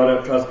anybody brought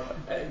up, because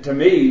to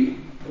me,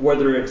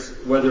 whether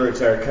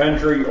it's our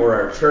country or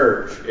our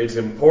church, it's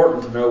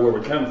important to know where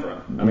we come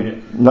from. I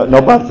mean,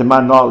 nobody to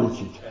my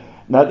knowledge.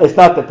 Now, it's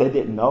not that they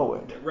didn't know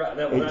it. Right,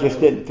 it just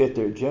didn't fit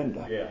their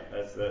agenda. Yeah,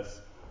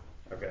 that's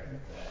okay.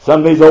 Some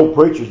of these old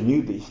preachers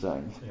knew these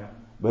things,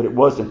 but it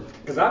wasn't.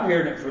 Because I'm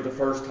hearing it for the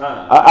first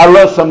time. I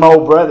love some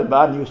old brethren,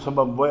 but I knew some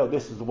of them well.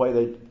 This is the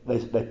way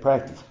they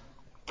practice.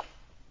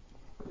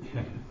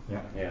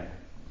 Yeah.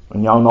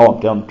 And y'all know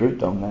I'm telling the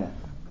truth on that.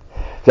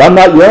 See, I'm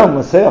not young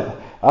myself.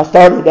 I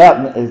started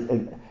out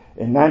in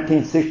in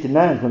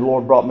 1969 when the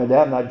Lord brought me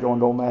down and I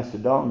joined Old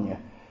Macedonia.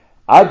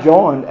 I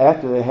joined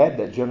after they had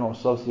that General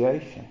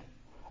Association.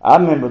 I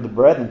remember the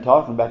brethren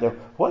talking about that.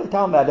 What are they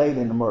talking about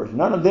alien emergence?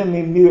 None of them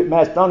even knew at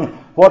Macedonia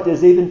what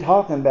they're even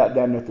talking about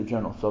down there at the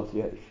General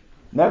Association.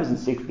 And that was in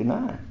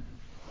 69.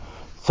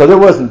 So there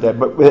wasn't that.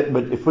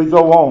 But if we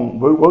go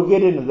on, we'll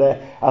get into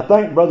that. I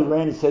think Brother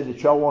Randy said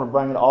that y'all want to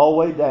bring it all the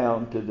way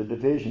down to the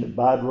division of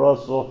Bide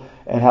Russell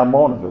and how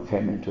Monteville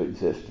came into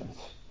existence.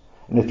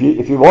 And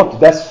if you want to,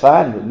 that's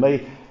fine with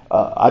me.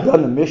 I've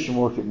done the mission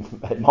work at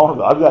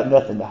Monteville. I've got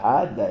nothing to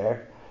hide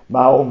there.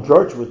 My own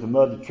church was the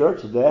mother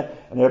church of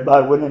that, and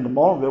everybody went into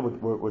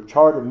Monteville with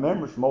charter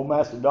members from Old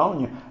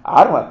Macedonia.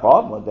 I don't have a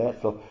problem with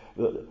that. So,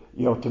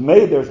 to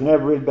me, there's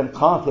never really been a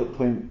conflict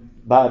between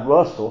Bide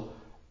Russell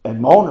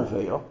and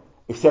Monteville,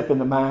 except in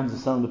the minds of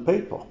some of the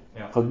people.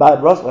 Because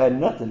Bide Russell had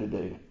nothing to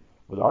do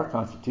with our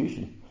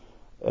Constitution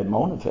at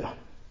Monteville.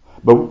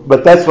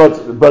 But that's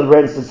what Brother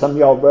Randy said. Some of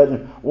y'all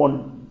brethren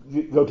want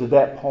to go to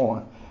that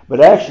point.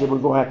 But actually, we're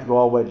going to have to go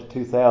all the way to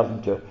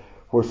 2000 to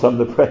where some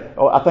of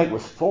I think it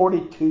was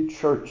 42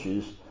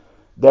 churches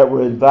that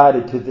were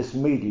invited to this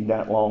meeting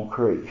down at Long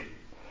Creek.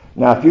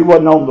 Now, if you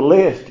wasn't on the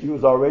list, you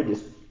was already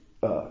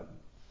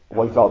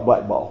what you call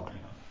blackballed.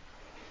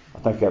 I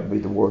think that would be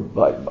the word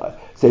blackballed.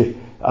 See,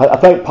 I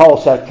think Paul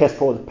said, "Cast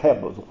forth the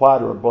pebbles,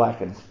 white or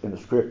black in the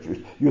scriptures."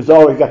 You was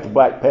already got the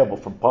black pebble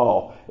from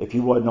Paul if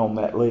you wasn't on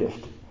that list.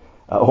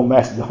 Old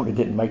Macedonia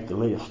didn't make the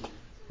list.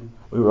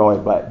 We were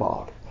already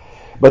blackballed.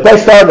 But they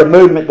started a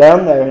movement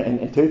down there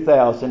in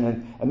 2000,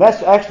 and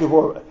that's actually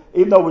where,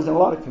 even though there was a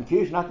lot of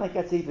confusion, I think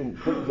that's even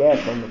put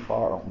gas on the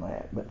fire on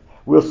that. But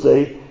we'll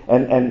see.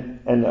 And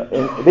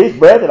these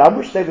brethren, I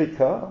wish they would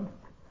come.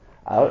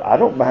 I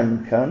don't mind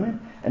them coming.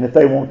 And if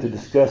they want to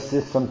discuss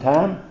this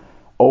sometime,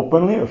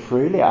 openly or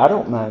freely, I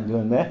don't mind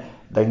doing that.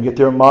 They can get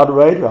their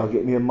moderator. I'll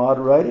get me a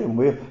moderator, and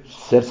we'll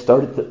set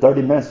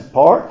 30 minutes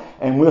apart,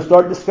 and we'll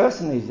start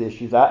discussing these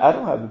issues. I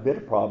don't have a bit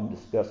of problem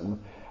discussing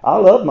them. I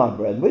love my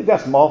brethren. We've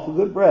got some awful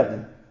good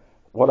brethren,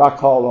 what I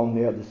call on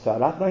the other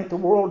side. I think the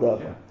world of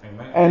them.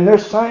 Amen. And they're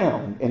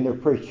sound in their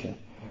preaching.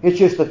 It's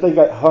just that they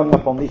got hung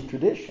up on these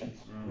traditions.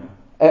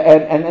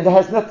 And it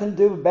has nothing to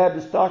do with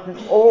Baptist doctrine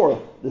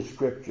or the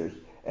scriptures.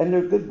 And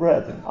they're good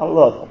brethren. I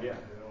love them.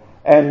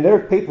 And there are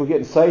people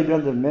getting saved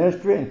under the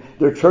ministry, and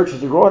their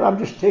churches are growing. I'm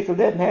just tickled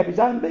dead and happy as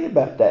I can be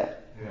about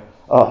that.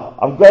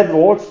 I'm glad the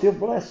Lord's still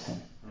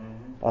blessing.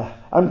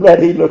 I'm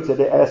glad He looks at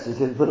us as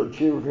His little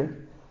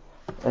children.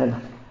 And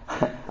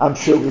I'm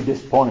sure we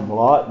disappoint Him a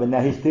lot, but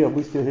now we still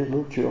His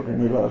little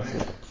children. He loves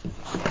us.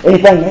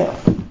 Anything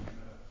else?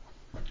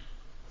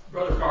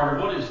 Brother Carter,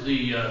 what is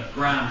the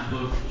Grimes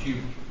book that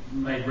you've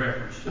made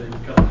reference to a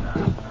couple of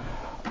times?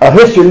 A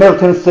History of Middle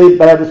Tennessee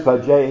Baptist by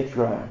J.H.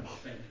 Grimes.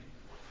 Thank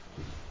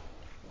you.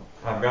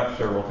 I've got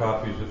several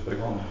copies if they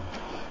want them.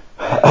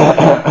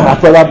 I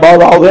said I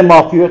bought all them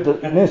off you at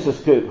the Nissa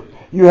School.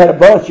 You had a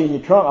bunch in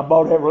your trunk. I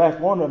bought every last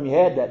one of them you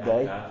had that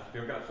day. I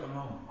still got some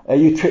home.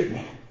 You tricked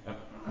me.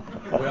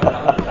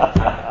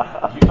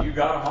 Well, you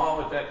got them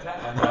all at that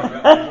time.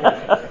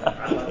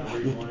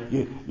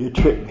 You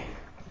tricked me.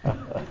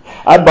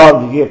 I bought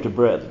them to give to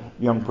brethren.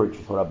 Young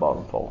preachers, what I bought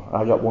them for.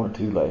 I got one or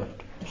two left.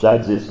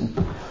 Besides this one.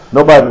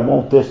 Nobody would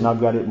want this, and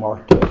I've got it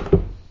marked up.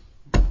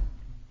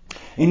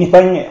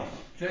 Anything else?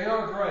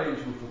 J.R.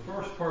 Graves was the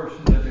first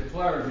person that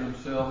declared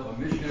himself a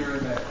missionary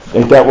Baptist.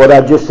 Ain't that what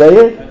I just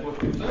said? That's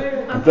what you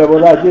said. Is that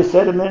what I just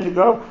said a minute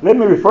ago? Let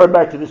me refer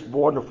back to this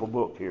wonderful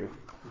book here.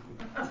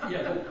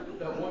 Yeah,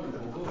 that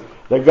wonderful book.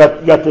 They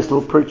got this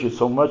little preacher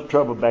so much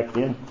trouble back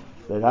then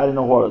that I didn't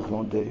know what I was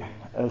going to do.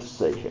 Let's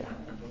see here.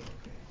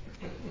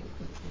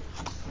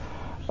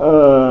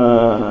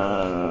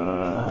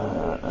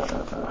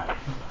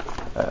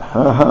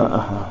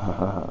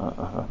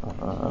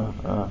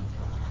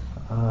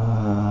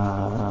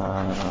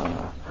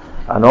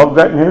 I know I've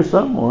gotten here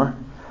somewhere.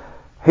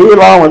 He,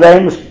 along with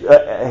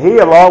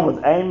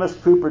Amos,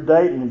 Cooper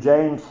Dayton, and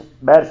James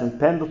Madison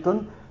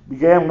Pendleton,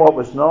 began what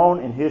was known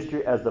in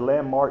history as the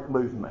Landmark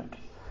Movement.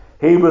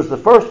 He was the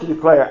first to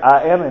declare,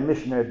 "I am a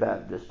missionary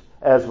Baptist,"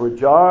 as were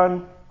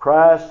John,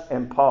 Christ,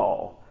 and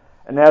Paul,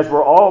 and as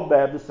were all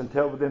Baptists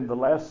until within the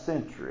last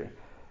century,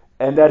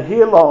 and that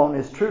he alone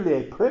is truly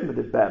a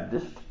primitive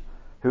Baptist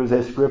who is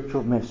a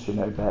scriptural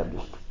missionary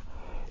Baptist.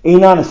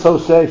 Enon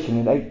Association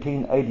in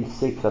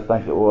 1886, I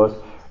think it was,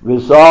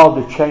 resolved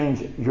to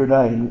change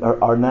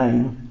our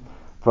name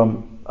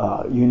from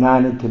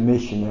United to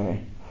Missionary.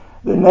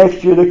 The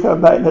next year they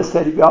come back and they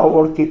said, if y'all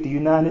want to keep the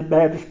United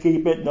Baptist,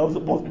 keep it. Those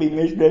that want to be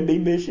missionary, be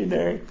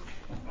missionary.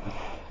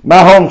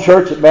 My home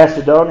church at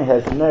Macedonia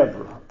has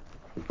never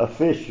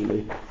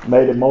officially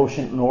made a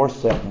motion nor a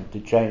second to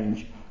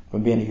change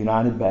from being a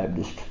United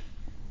Baptist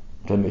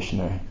to a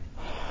missionary.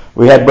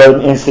 We had Brother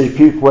N.C.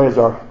 Pukeway as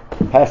our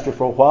pastor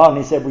for a while, and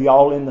he said, we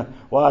all in the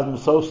Wiseman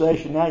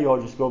Association now, you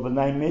all just go by the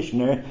name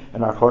missionary,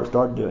 and our clerk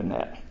started doing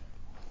that.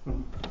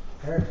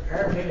 Our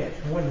minutes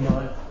one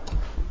month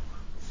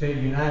said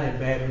United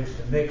Baptist,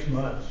 the next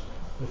month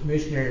was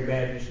Missionary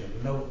Baptist,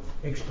 and no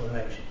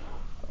explanation.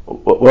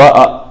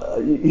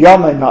 Well, y'all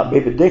may not be,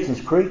 but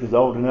Dixon's Creek is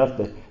old enough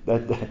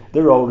that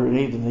they're older than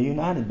even the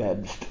United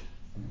Baptist.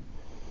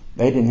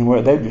 They didn't even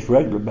wear; they were just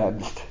regular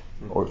Baptist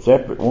or a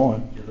separate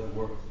one.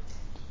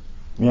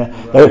 Yeah,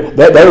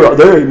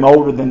 they're even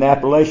older than the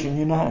Appalachian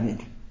United.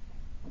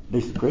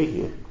 Dixon Creek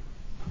is.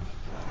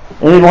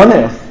 Anyone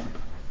else?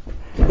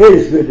 It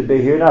is good to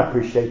be here, and I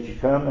appreciate you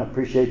coming. I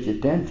appreciate your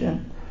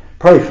attention.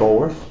 Pray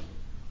for us.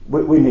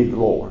 We need the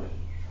Lord.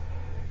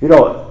 You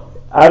know,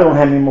 I don't know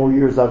how many more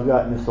years I've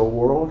got in this old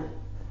world,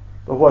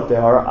 but what they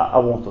are, I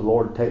want the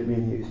Lord to take me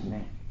and use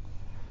me.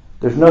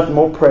 There's nothing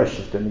more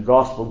precious than the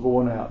gospel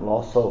going out and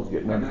lost souls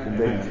getting under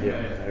conviction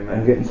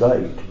and getting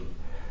saved.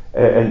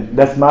 And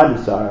that's my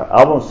desire.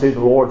 I want to see the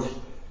Lord's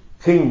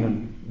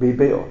kingdom be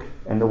built.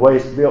 And the way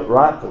it's built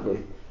rightfully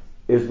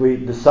is we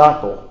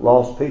disciple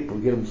lost people,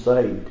 get them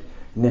saved,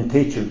 and then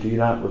teach them to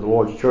unite with the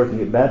Lord's church and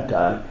get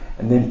baptized,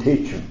 and then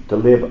teach them to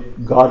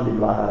live godly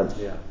lives.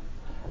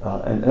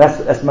 And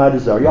that's my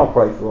desire. Y'all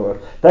pray for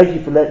us. Thank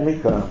you for letting me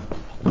come.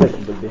 Bless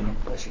you, Benny.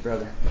 Bless you,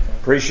 brother.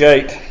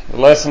 Appreciate the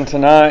lesson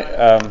tonight.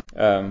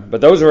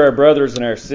 But those are our brothers and our sisters.